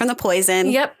thinks it's from the poison.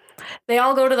 Yep. They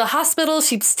all go to the hospital.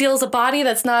 She steals a body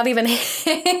that's not even his.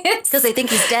 Because they think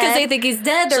he's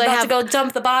dead. They're about to go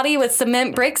dump the body with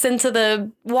cement bricks into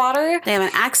the water. They have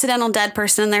an accidental dead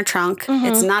person in their trunk.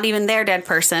 It's not even their dead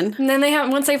person. And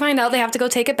then once they find out, they have to go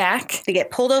take it back. They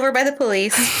get pulled over by the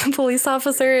police. The police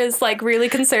officer is like really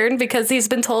concerned because he's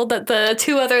been told that the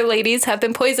 2 other ladies have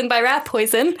been poisoned by rat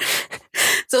poison.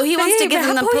 So he wants to give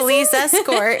them the police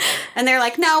escort. And they're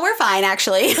like, no, we're fine,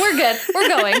 actually. We're good. We're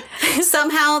going.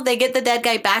 Somehow they get the dead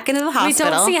guy back into the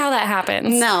hospital. We don't see how that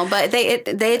happens. No, but they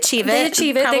achieve it. They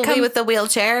achieve it. Probably they come with the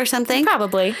wheelchair or something.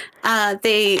 Probably.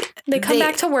 They come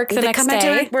back to work the next day. They come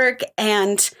back to work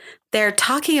and they're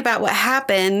talking about what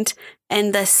happened.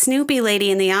 And the Snoopy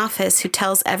lady in the office who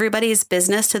tells everybody's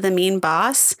business to the mean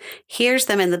boss hears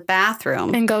them in the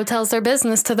bathroom. And tells their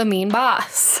business to the mean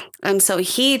boss. And so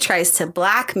he tries to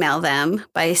blackmail them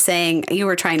by saying, you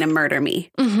were trying to murder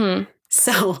me. Mm-hmm.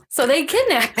 So they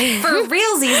kidnap him. For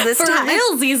realsies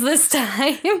this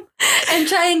time. And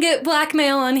try and get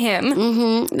blackmail on him.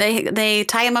 Mm-hmm. They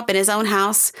tie him up in his own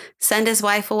house, send his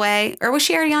wife away. Or was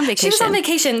she already on vacation? She was on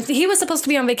vacation. He was supposed to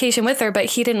be on vacation with her, but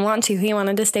he didn't want to. He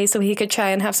wanted to stay so he could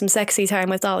try and have some sexy time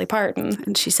with Dolly Parton.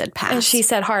 And she said pass. And she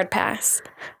said hard pass.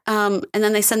 And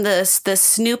then they send the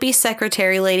Snoopy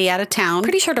secretary lady out of town.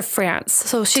 Pretty sure to France,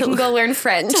 so she can go learn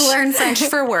French. To learn French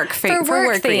for work. for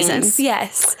work reasons.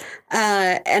 Yes.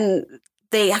 And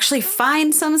they actually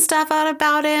find some stuff out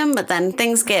about him, but then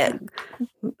things get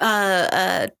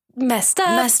messed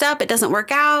up. It doesn't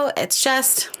work out.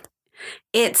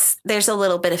 There's a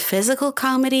little bit of physical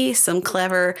comedy, some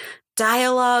clever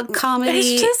dialogue comedy.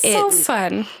 It's just so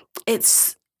fun.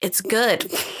 It's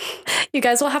good. You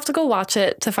guys will have to go watch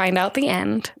it to find out the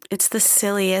end. It's the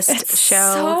silliest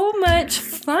show. So much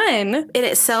fun. It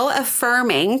is so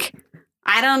affirming.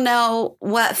 I don't know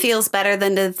what feels better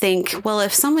than to think, well,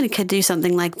 if someone could do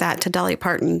something like that to Dolly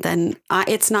Parton, then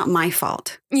it's not my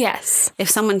fault. Yes. If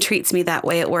someone treats me that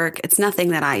way at work, it's nothing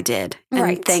that I did. And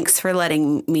right. Thanks for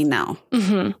letting me know.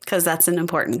 Because that's an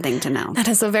important thing to know. That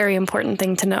is a very important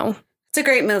thing to know. It's a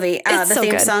great movie. The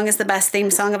theme song is the best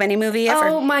theme song of any movie ever.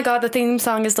 Oh my God, the theme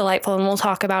song is delightful, and we'll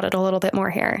talk about it a little bit more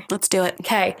here. Let's do it.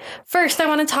 Okay. First, I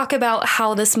want to talk about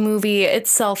how this movie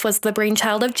itself was the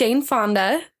brainchild of Jane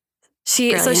Fonda.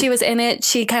 She was in it.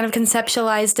 She kind of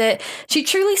conceptualized it. She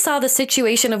truly saw the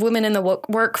situation of women in the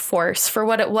workforce for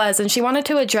what it was, and she wanted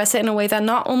to address it in a way that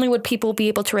not only would people be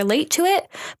able to relate to it,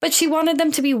 but she wanted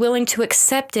them to be willing to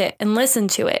accept it and listen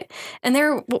to it. And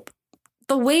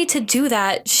the way to do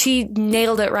that, she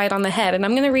nailed it right on the head. And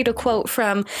I'm going to read a quote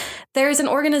from, there's an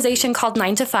organization called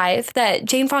 9 to 5 that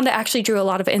Jane Fonda actually drew a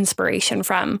lot of inspiration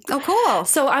from. Oh, cool.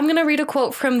 So I'm going to read a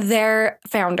quote from their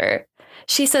founder.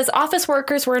 She says, office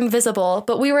workers were invisible,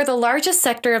 but we were the largest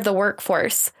sector of the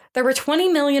workforce. There were 20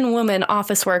 million women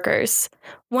office workers.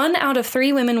 1 out of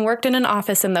 3 women worked in an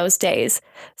office in those days.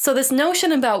 So this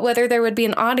notion about whether there would be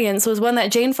an audience was one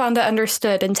that Jane Fonda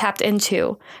understood and tapped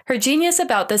into. Her genius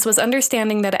about this was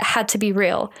understanding that it had to be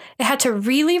real. It had to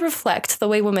really reflect the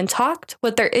way women talked,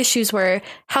 what their issues were,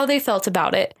 how they felt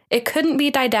about it. It couldn't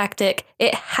be didactic.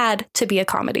 It had to be a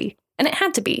comedy. And it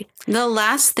had to be. The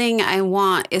last thing I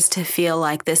want is to feel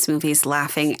like this movie's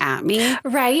laughing at me.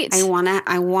 Right. I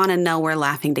want to know we're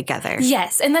laughing together.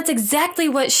 Yes. And that's exactly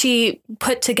what she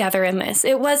put together in this.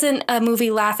 It wasn't a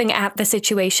movie laughing at the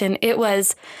situation. It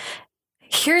was,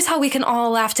 here's how we can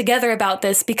all laugh together about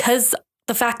this because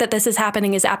the fact that this is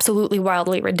happening is absolutely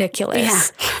wildly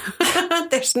ridiculous. Yeah.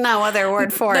 There's no other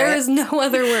word for it. There is no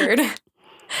other word.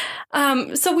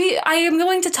 I am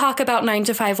going to talk about 9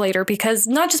 to 5 later because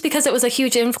not just because it was a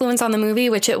huge influence on the movie,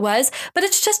 which it was, but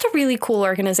it's just a really cool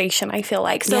organization, I feel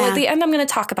like. So At the end, I'm going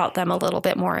to talk about them a little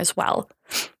bit more as well.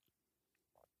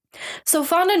 So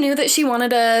Fonda knew that she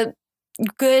wanted a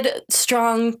good,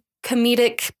 strong,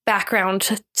 comedic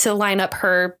background to line up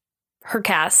her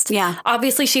cast. Yeah.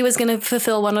 Obviously, she was going to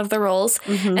fulfill one of the roles.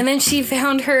 Mm-hmm. And then she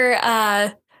found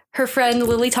her friend,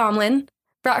 Lily Tomlin,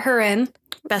 brought her in.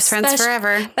 Best friends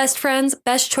forever. Best friends.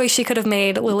 Best choice she could have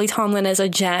made. Lily Tomlin is a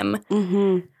gem.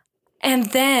 Mm-hmm. And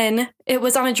then it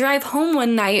was on a drive home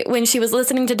one night when she was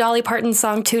listening to Dolly Parton's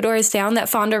song 2 Doors Down that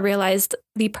Fonda realized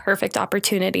the perfect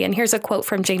opportunity. And here's a quote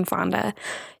from Jane Fonda.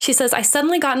 She says, I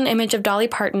suddenly got an image of Dolly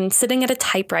Parton sitting at a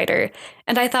typewriter.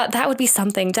 And I thought that would be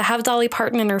something to have Dolly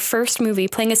Parton in her first movie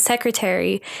playing a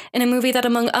secretary in a movie that,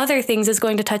 among other things, is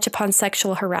going to touch upon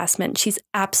sexual harassment. She's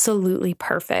absolutely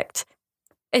perfect.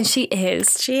 And she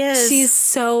is. She is. She's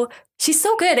so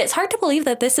good. It's hard to believe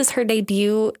that this is her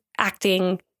debut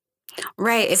acting.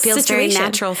 Right. It feels very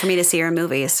natural for me to see her in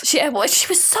movies. She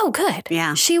was so good.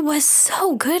 Yeah. She was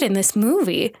so good in this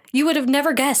movie. You would have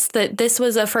never guessed that this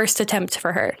was a first attempt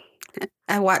for her.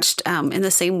 I watched in the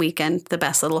same weekend The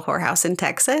Best Little Whorehouse in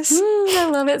Texas. I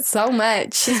love it so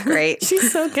much. She's great.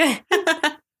 She's so good.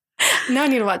 Now I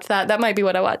need to watch that. That might be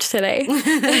what I watch today.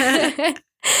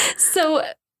 So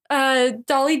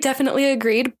Dolly definitely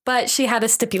agreed, but she had a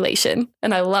stipulation,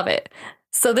 and I love it.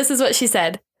 So this is what she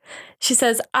said. She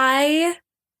says, I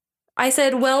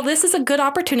said, well, this is a good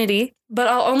opportunity, but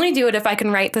I'll only do it if I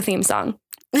can write the theme song.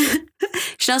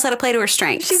 She knows how to play to her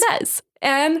strengths. She does.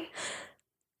 And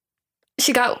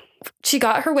she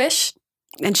got her wish.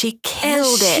 And she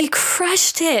killed it. She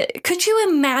crushed it. Could you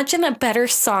imagine a better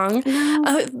song? No.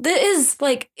 It is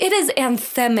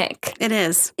anthemic. It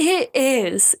is. It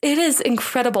is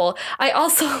incredible. I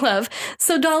also love,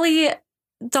 so Dolly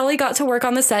got to work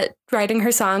on the set, writing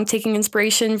her song, taking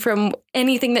inspiration from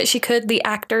anything that she could, the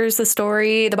actors, the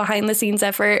story, the behind the scenes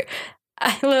effort.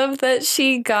 I love that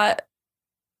she got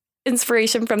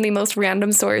inspiration from the most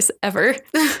random source ever.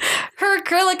 Her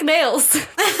acrylic nails.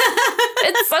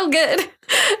 It's so good.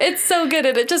 It's so good.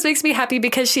 And it just makes me happy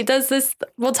because she does this.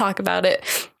 We'll talk about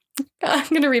it. I'm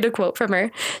going to read a quote from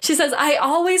her. She says, I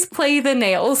always play the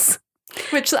nails,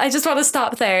 which I just want to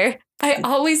stop there. I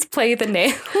always play the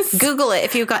nails. Google it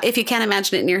if you can't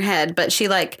imagine it in your head, but she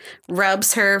like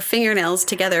rubs her fingernails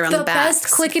together on the backs. The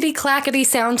best clickety clackety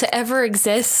sound to ever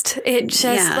exist. It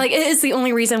just like it is the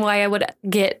only reason why I would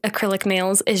get acrylic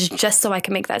nails is just so I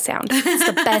can make that sound. It's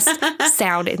the best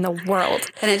sound in the world.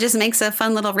 And it just makes a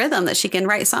fun little rhythm that she can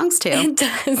write songs to. It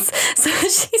does. So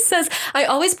she says, I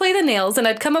always play the nails, and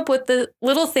I'd come up with the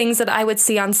little things that I would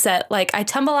see on set. Like I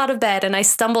tumble out of bed and I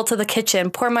stumble to the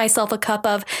kitchen, pour myself a cup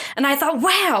of, and I thought,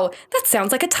 wow, that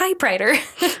sounds like a typewriter. And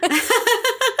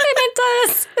it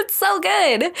does. It's so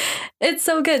good. It's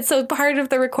so good. So part of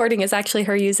the recording is actually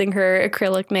her using her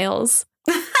acrylic nails.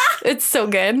 It's so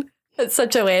good. It's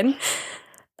such a win.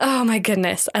 Oh, my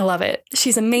goodness. I love it.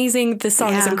 She's amazing. This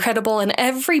song is incredible. And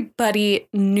everybody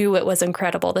knew it was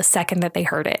incredible the second that they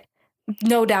heard it.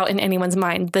 No doubt in anyone's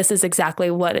mind, this is exactly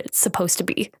what it's supposed to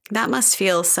be. That must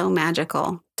feel so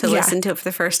magical to listen to it for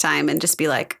the first time and just be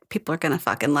like, people are going to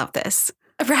fucking love this.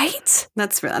 Right?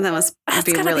 That's be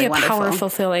really a wonderful. Powerful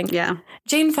feeling. Yeah.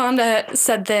 Jane Fonda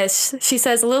said this. She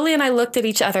says, Lily and I looked at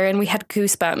each other and we had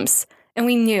goosebumps. And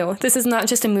we knew this is not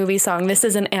just a movie song. This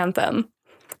is an anthem.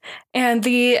 And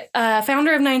the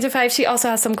founder of 9 to 5, she also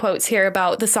has some quotes here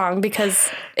about the song because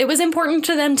it was important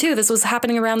to them, too. This was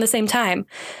happening around the same time.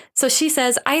 So she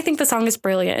says, I think the song is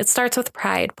brilliant. It starts with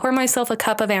pride. Pour myself a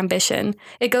cup of ambition.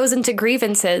 It goes into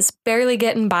grievances, barely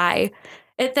getting by.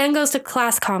 It then goes to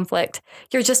class conflict.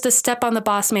 You're just a step on the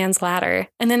boss man's ladder.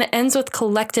 And then it ends with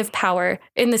collective power,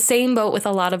 in the same boat with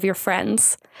a lot of your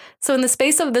friends. So in the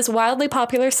space of this wildly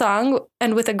popular song,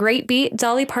 and with a great beat,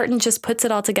 Dolly Parton just puts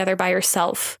it all together by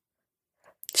herself.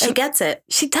 She gets it.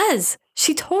 She does.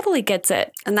 She totally gets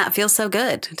it. And that feels so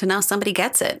good to know somebody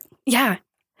gets it. Yeah.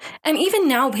 And even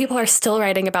now, people are still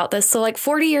writing about this. So like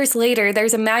 40 years later,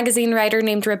 there's a magazine writer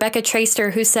named Rebecca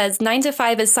Traister who says 9 to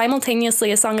 5 is simultaneously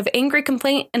a song of angry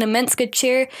complaint and immense good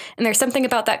cheer. And there's something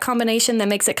about that combination that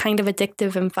makes it kind of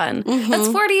addictive and fun. Mm-hmm. That's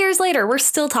 40 years later. We're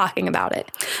still talking about it.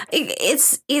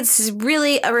 It's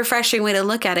really a refreshing way to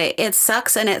look at it. It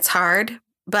sucks and it's hard,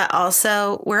 but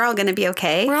also we're all going to be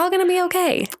okay. We're all going to be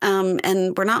okay.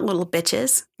 And we're not little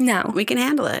bitches. No. We can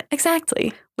handle it.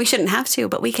 Exactly. We shouldn't have to,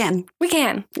 but we can. We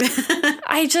can.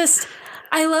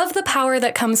 I love the power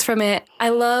that comes from it. I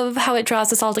love how it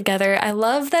draws us all together. I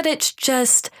love that it's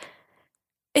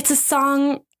a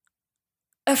song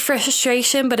of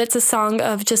frustration, but it's a song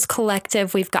of just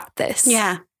collective, we've got this.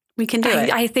 Yeah, we can do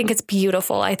it. I think it's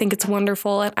beautiful. I think it's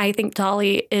wonderful. And I think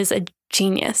Dolly is a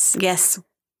genius. Yes.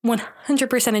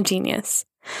 100% a genius.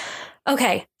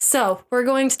 Okay, so we're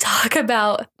going to talk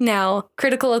about now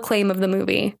critical acclaim of the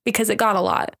movie because it got a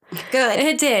lot. Good.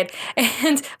 It did.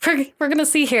 And we're going to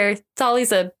see here,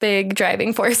 Dolly's a big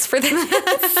driving force for this.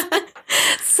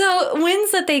 So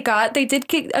wins that they did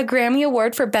get a Grammy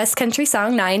Award for Best Country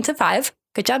Song, 9 to 5.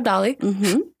 Good job, Dolly.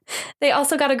 Mm-hmm. They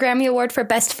also got a Grammy Award for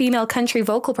Best Female Country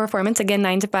Vocal Performance, again,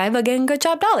 9 to 5. Again, good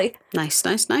job, Dolly. Nice,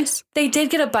 nice, nice. They did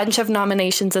get a bunch of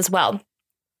nominations as well.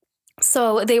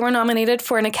 So they were nominated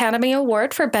for an Academy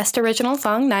Award for Best Original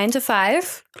Song, 9 to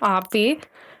 5, obvi.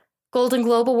 Golden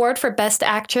Globe Award for Best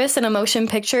Actress in a Motion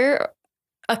Picture,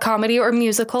 a Comedy or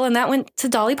Musical, and that went to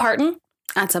Dolly Parton.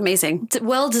 That's amazing.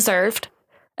 Well deserved.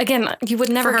 Again, you would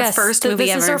never guess that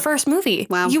this is her first movie.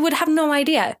 Wow. You would have no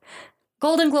idea.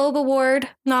 Golden Globe Award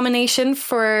nomination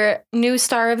for New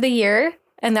Star of the Year,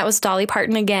 and that was Dolly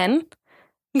Parton again.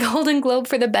 Golden Globe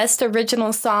for the Best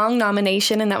Original Song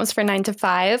nomination, and that was for 9 to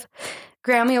 5.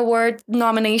 Grammy Award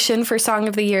nomination for Song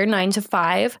of the Year, 9 to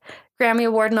 5. Grammy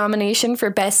Award nomination for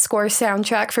Best Score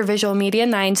Soundtrack for Visual Media,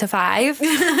 9 to 5.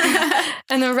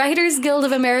 And the Writers Guild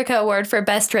of America Award for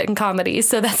Best Written Comedy.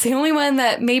 So that's the only one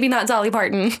that maybe not Dolly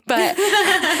Parton, but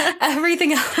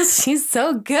everything else, she's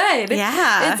so good.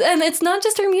 Yeah. And it's not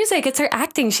just her music, it's her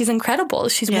acting. She's incredible.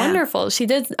 She's wonderful. She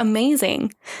did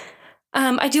amazing.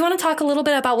 I do want to talk a little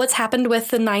bit about what's happened with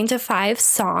the 9 to 5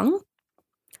 song.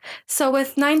 So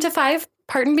with 9 to 5,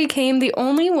 Parton became the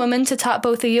only woman to top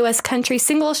both the U.S. country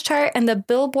singles chart and the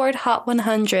Billboard Hot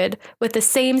 100 with the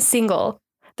same single,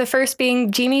 the first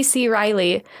being Jeannie C.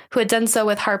 Riley, who had done so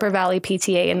with Harper Valley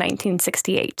PTA in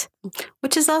 1968.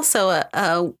 Which is also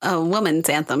a woman's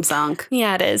anthem song.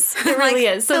 Yeah, it is. It really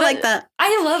is. So I like that.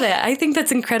 I love it. I think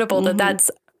that's incredible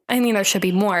that's, I mean, there should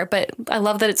be more, but I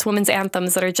love that it's women's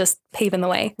anthems that are just paving the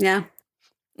way. Yeah.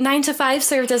 9 to 5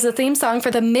 served as the theme song for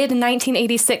the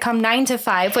mid-1980s sitcom 9 to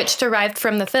 5, which derived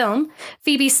from the film.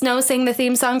 Phoebe Snow sang the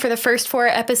theme song for the first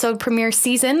 4-episode premiere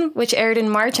season, which aired in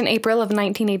March and April of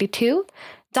 1982.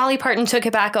 Dolly Parton took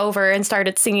it back over and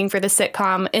started singing for the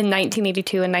sitcom in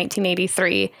 1982 and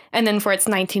 1983, and then for its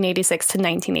 1986 to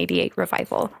 1988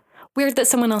 revival. Weird that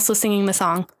someone else was singing the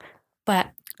song,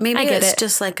 but maybe I get it's it.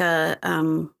 Just like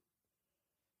a...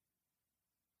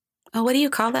 Oh, what do you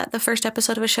call that? The first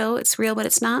episode of a show? It's real, but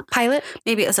it's not? Pilot?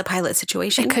 Maybe it was a pilot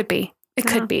situation. It could be. It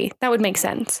could be. That would make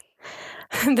sense.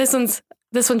 This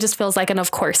one just feels like an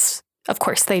of course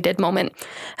they did moment.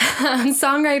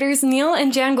 Songwriters Neil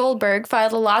and Jan Goldberg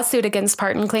filed a lawsuit against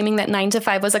Parton, claiming that 9 to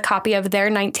 5 was a copy of their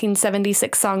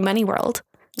 1976 song Money World.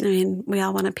 I mean, we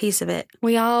all want a piece of it.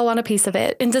 We all want a piece of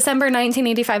it. In December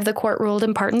 1985, the court ruled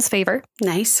in Parton's favor.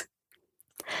 Nice.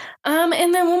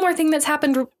 And then one more thing that's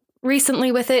happened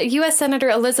recently with it, U.S. Senator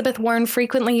Elizabeth Warren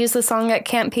frequently used the song at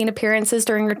campaign appearances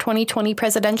during her 2020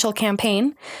 presidential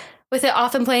campaign, with it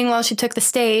often playing while she took the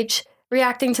stage.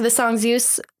 Reacting to the song's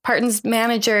use, Parton's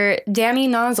manager, Danny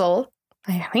Nozzle,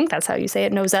 I think that's how you say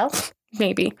it, Nozzell,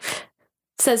 maybe,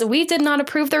 says, "We did not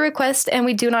approve the request, and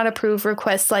we do not approve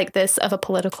requests like this of a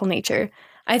political nature."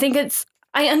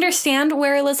 I understand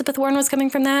where Elizabeth Warren was coming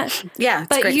from that. Yeah, it's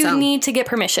a but great you song. need to get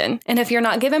permission. And if you're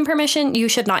not given permission, you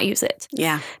should not use it.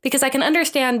 Yeah. Because I can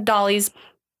understand Dolly's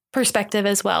perspective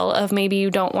as well of maybe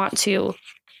you don't want to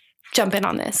jump in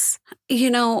on this. You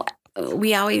know,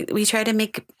 we try to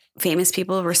make famous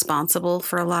people responsible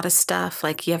for a lot of stuff.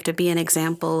 Like you have to be an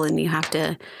example and you have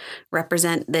to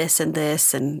represent this and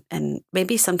this. And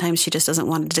maybe sometimes she just doesn't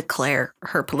want to declare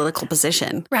her political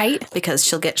position. Right. Because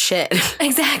she'll get shit.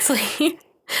 Exactly.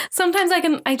 Sometimes I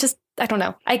don't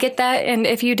know. I get that. And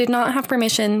if you did not have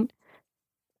permission,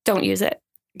 don't use it.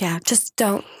 Yeah. Just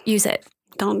don't use it.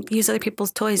 Don't use other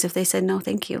people's toys if they said no,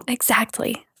 thank you.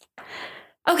 Exactly.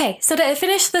 Okay, so to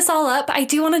finish this all up, I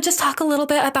do want to just talk a little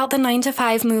bit about the 9 to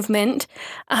 5 movement.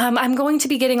 I'm going to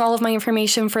be getting all of my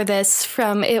information for this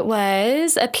from, it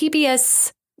was a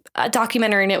PBS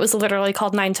documentary, and it was literally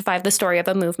called 9 to 5, The Story of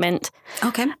a Movement.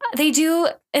 Okay. They do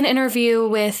an interview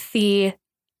with the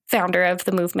founder of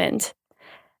the movement.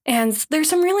 And there's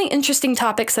some really interesting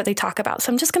topics that they talk about.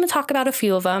 So I'm just going to talk about a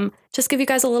few of them, just give you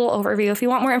guys a little overview. If you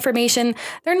want more information,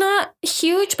 they're not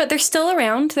huge, but they're still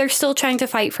around. They're still trying to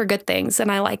fight for good things.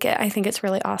 And I like it. I think it's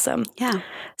really awesome. Yeah.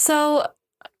 So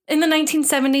in the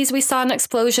 1970s, we saw an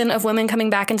explosion of women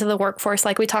coming back into the workforce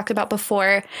like we talked about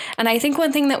before. And I think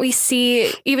one thing that we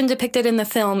see even depicted in the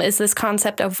film is this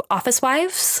concept of office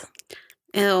wives.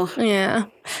 Ew. Yeah.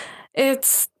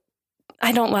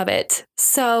 I don't love it.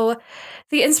 So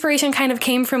the inspiration kind of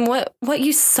came from what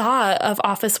you saw of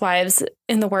office wives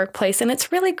in the workplace. And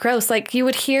it's really gross. Like you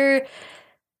would hear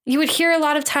a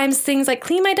lot of times things like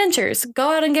clean my dentures, go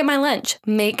out and get my lunch,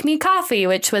 make me coffee,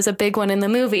 which was a big one in the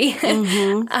movie.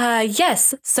 Mm-hmm.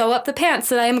 Yes, sew up the pants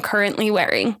that I am currently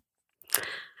wearing.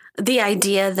 The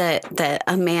idea that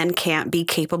a man can't be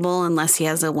capable unless he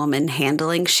has a woman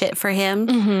handling shit for him,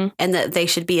 mm-hmm. and that they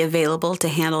should be available to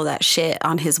handle that shit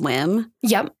on his whim.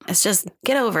 Yep. It's just,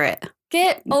 get over it.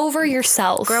 Get over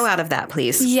yourself. Grow out of that,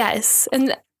 please. Yes.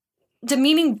 And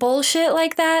demeaning bullshit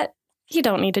like that, you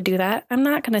don't need to do that. I'm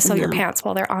not going to sew your pants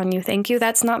while they're on you. Thank you.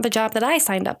 That's not the job that I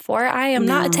signed up for. I am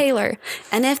not a tailor.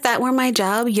 And if that were my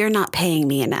job, you're not paying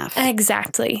me enough.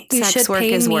 Exactly. You Sex should work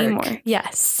pay is me work. more.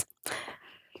 Yes.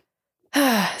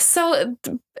 So,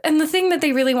 and the thing that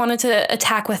they really wanted to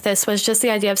attack with this was just the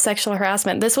idea of sexual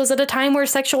harassment. This was at a time where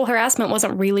sexual harassment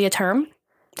wasn't really a term.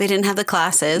 They didn't have the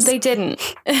classes. They didn't.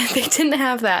 They didn't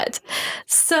have that.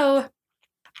 So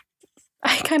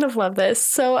I kind of love this.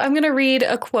 So I'm going to read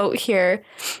a quote here.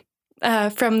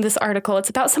 from this article. It's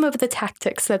about some of the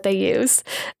tactics that they use.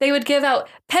 They would give out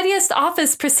Pettiest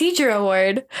Office Procedure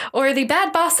Award or the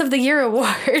Bad Boss of the Year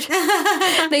Award.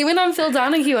 They went on Phil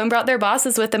Donahue and brought their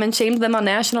bosses with them and shamed them on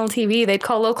national TV. They'd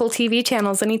call local TV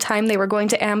channels anytime they were going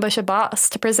to ambush a boss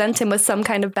to present him with some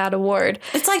kind of bad award.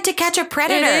 It's like To Catch a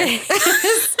Predator.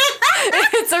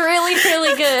 It's really,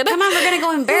 really good. Come on, we're going to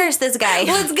go embarrass this guy.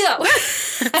 Let's go.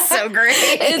 That's so great.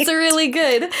 It's really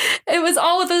good. It was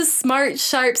all with a smart,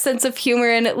 sharp sense of humor,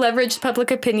 and it leveraged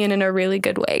public opinion in a really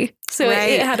good way. So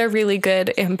it had a really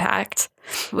good impact.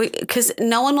 Because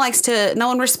no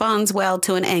one responds well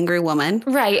to an angry woman.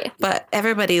 Right. But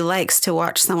everybody likes to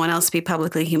watch someone else be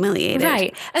publicly humiliated.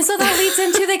 Right. And so that leads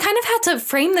into, they kind of had to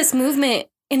frame this movement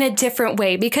in a different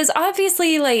way, because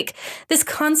obviously, like, this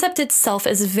concept itself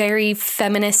is very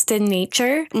feminist in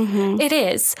nature. Mm-hmm. It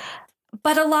is.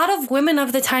 But a lot of women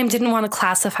of the time didn't want to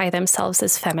classify themselves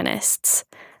as feminists.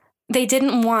 They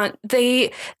didn't want,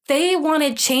 they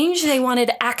wanted change, they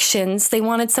wanted actions, they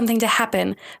wanted something to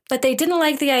happen, but they didn't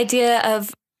like the idea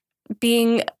of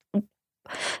being,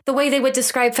 the way they would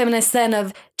describe feminists then,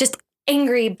 of just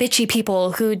angry, bitchy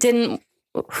people who just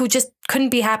couldn't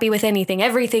be happy with anything.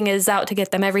 Everything is out to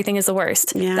get them. Everything is the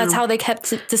worst. Yeah. That's how they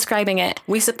kept describing it.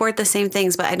 We support the same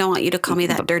things, but I don't want you to call me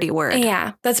that dirty word.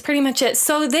 Yeah, that's pretty much it.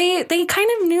 So they kind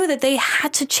of knew that they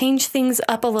had to change things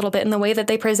up a little bit in the way that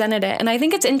they presented it. And I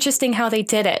think it's interesting how they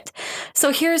did it.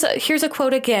 So here's a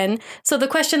quote again. So the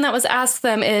question that was asked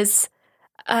them is,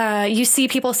 you see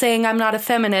people saying, I'm not a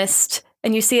feminist,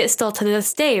 and you see it still to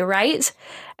this day, right?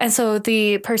 And so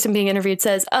the person being interviewed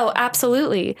says, oh,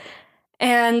 absolutely.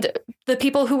 And the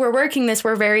people who were working this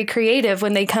were very creative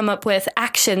when they come up with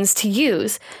actions to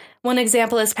use. One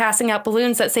example is passing out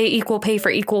balloons that say equal pay for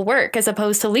equal work, as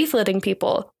opposed to leafleting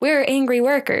people. We're angry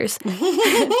workers.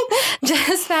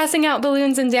 Just passing out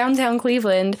balloons in downtown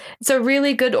Cleveland. It's a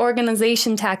really good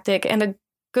organization tactic, and a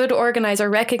good organizer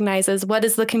recognizes what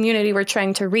is the community we're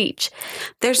trying to reach.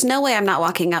 There's no way I'm not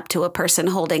walking up to a person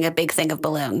holding a big thing of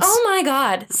balloons. Oh my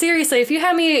God. Seriously, if you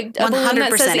have me a balloon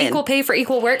that says equal pay for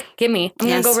equal work, give me. I'm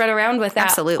going to go run around with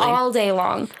that all day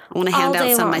long. I want to hand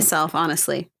out some myself,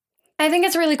 honestly. I think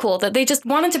it's really cool that they just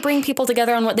wanted to bring people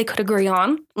together on what they could agree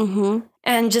on,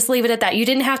 and just leave it at that. You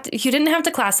didn't have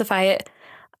to classify it.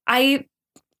 I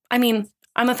mean,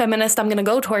 I'm a feminist, I'm going to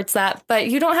go towards that, but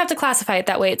you don't have to classify it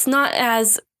that way. It's not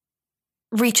as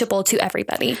reachable to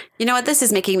everybody. You know what this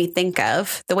is making me think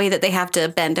of? The way that they have to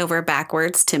bend over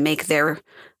backwards to make an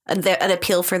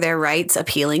appeal for their rights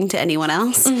appealing to anyone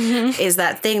else is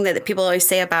that thing that people always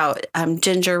say about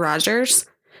Ginger Rogers.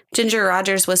 Ginger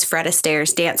Rogers was Fred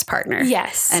Astaire's dance partner.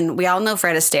 Yes. And we all know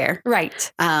Fred Astaire.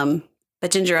 Right. But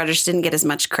Ginger Rogers didn't get as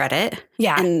much credit.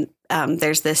 Yeah. And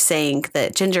there's this saying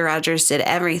that Ginger Rogers did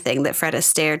everything that Fred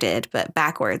Astaire did, but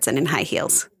backwards and in high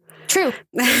heels. True.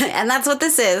 And that's what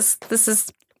this is. This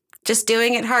is just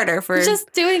doing it harder for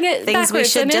just doing it things we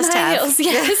should just have. Heels,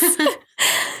 yes.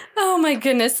 Oh my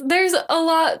goodness. There's a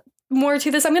lot more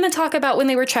to this. I'm going to talk about when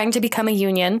they were trying to become a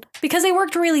union, because they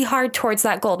worked really hard towards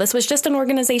that goal. This was just an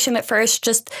organization at first,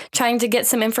 just trying to get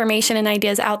some information and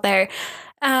ideas out there.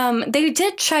 They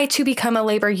did try to become a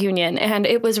labor union, and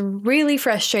it was really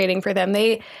frustrating for them.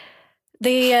 They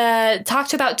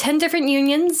talked about 10 different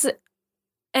unions,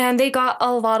 and they got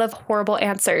a lot of horrible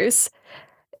answers.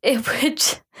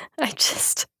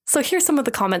 So here's some of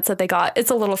the comments that they got.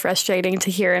 It's a little frustrating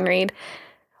to hear and read.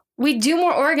 We'd do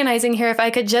more organizing here if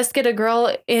I could just get a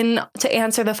girl in to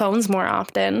answer the phones more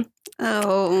often.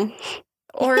 Oh.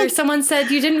 Or someone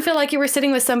said, you didn't feel like you were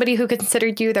sitting with somebody who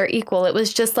considered you their equal. It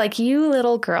was just like you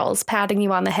little girls patting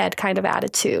you on the head kind of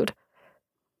attitude.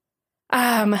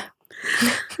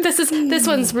 This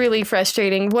one's really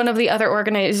frustrating. One of the other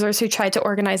organizers who tried to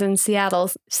organize in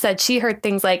Seattle said she heard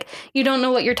things like, you don't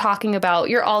know what you're talking about.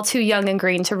 You're all too young and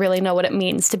green to really know what it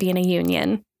means to be in a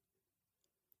union.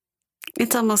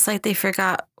 It's almost like they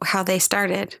forgot how they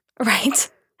started. Right.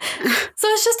 So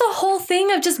it's just a whole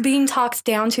thing of just being talked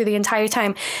down to the entire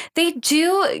time. They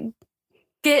do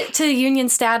get to union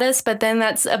status, but then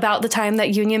that's about the time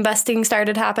that union busting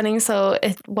started happening. So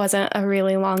it wasn't a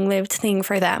really long-lived thing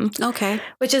for them. Okay.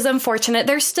 Which is unfortunate.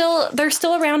 They're still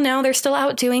around now. They're still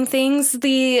out doing things.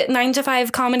 The 9 to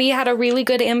 5 comedy had a really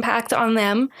good impact on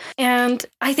them. And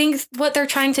I think what they're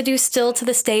trying to do still to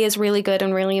this day is really good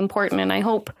and really important. And I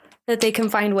hope that they can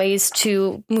find ways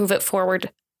to move it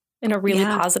forward in a really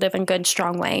positive and good,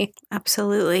 strong way.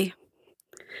 Absolutely.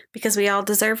 Because we all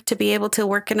deserve to be able to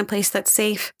work in a place that's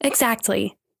safe.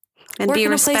 Exactly. And work be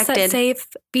respected. Work in a place that's safe,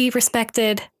 be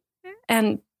respected,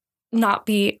 and not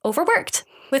be overworked.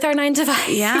 with our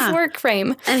 9-to-5 work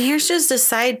frame. And here's just a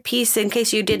side piece in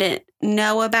case you didn't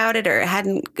know about it or it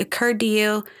hadn't occurred to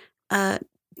you.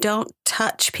 Don't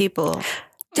touch people.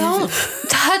 Don't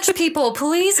touch people,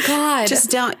 please, God.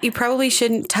 Just don't. You probably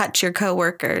shouldn't touch your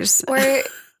coworkers. Or,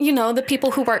 the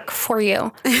people who work for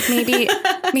you.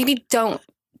 Maybe don't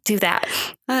do that.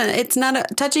 It's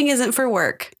not touching isn't for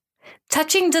work.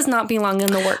 Touching does not belong in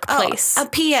the workplace. A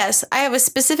P.S. I have a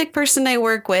specific person I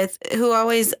work with who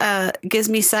always gives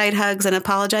me side hugs and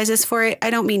apologizes for it. I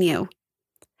don't mean you.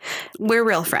 We're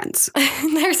real friends.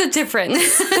 There's a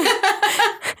difference.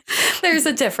 There's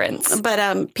a difference.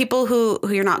 But people who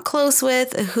you're not close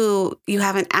with, who you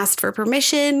haven't asked for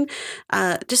permission,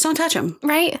 just don't touch them.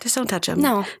 Right? Just don't touch them.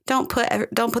 No. Don't put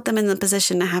them in the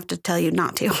position to have to tell you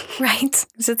not to. Right?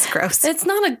 It's gross. It's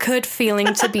not a good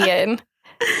feeling to be in.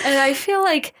 And I feel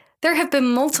like there have been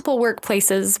multiple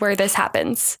workplaces where this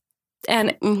happens.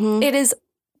 And it is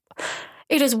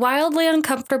wildly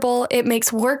uncomfortable. It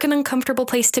makes work an uncomfortable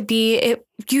place to be.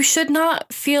 You should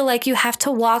not feel like you have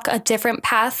to walk a different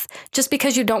path just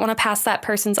because you don't want to pass that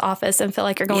person's office and feel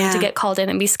like you're going to get called in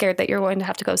and be scared that you're going to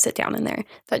have to go sit down in there.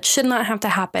 That should not have to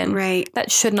happen. Right.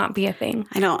 That should not be a thing.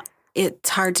 It's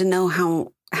hard to know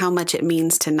how much it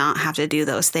means to not have to do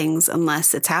those things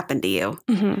unless it's happened to you.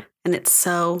 Mm-hmm. And it's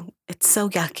so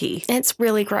yucky. It's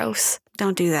really gross.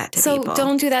 Don't do that to people. So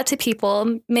don't do that to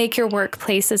people. Make your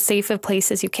workplace as safe a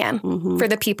place as you can for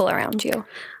the people around you.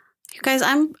 You guys,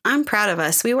 I'm proud of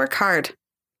us. We work hard.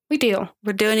 We do.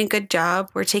 We're doing a good job.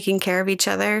 We're taking care of each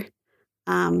other.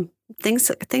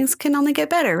 Things can only get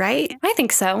better, right? I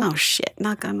think so. Oh, shit.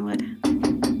 Knock on wood.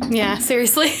 Yeah,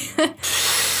 seriously.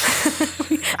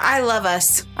 I love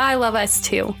us. I love us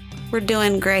too. We're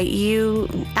doing great. You,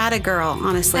 atta girl,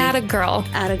 honestly. Atta girl.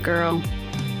 Atta girl.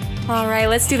 All right,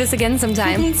 let's do this again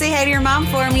sometime. Say hi to your mom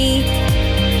for me.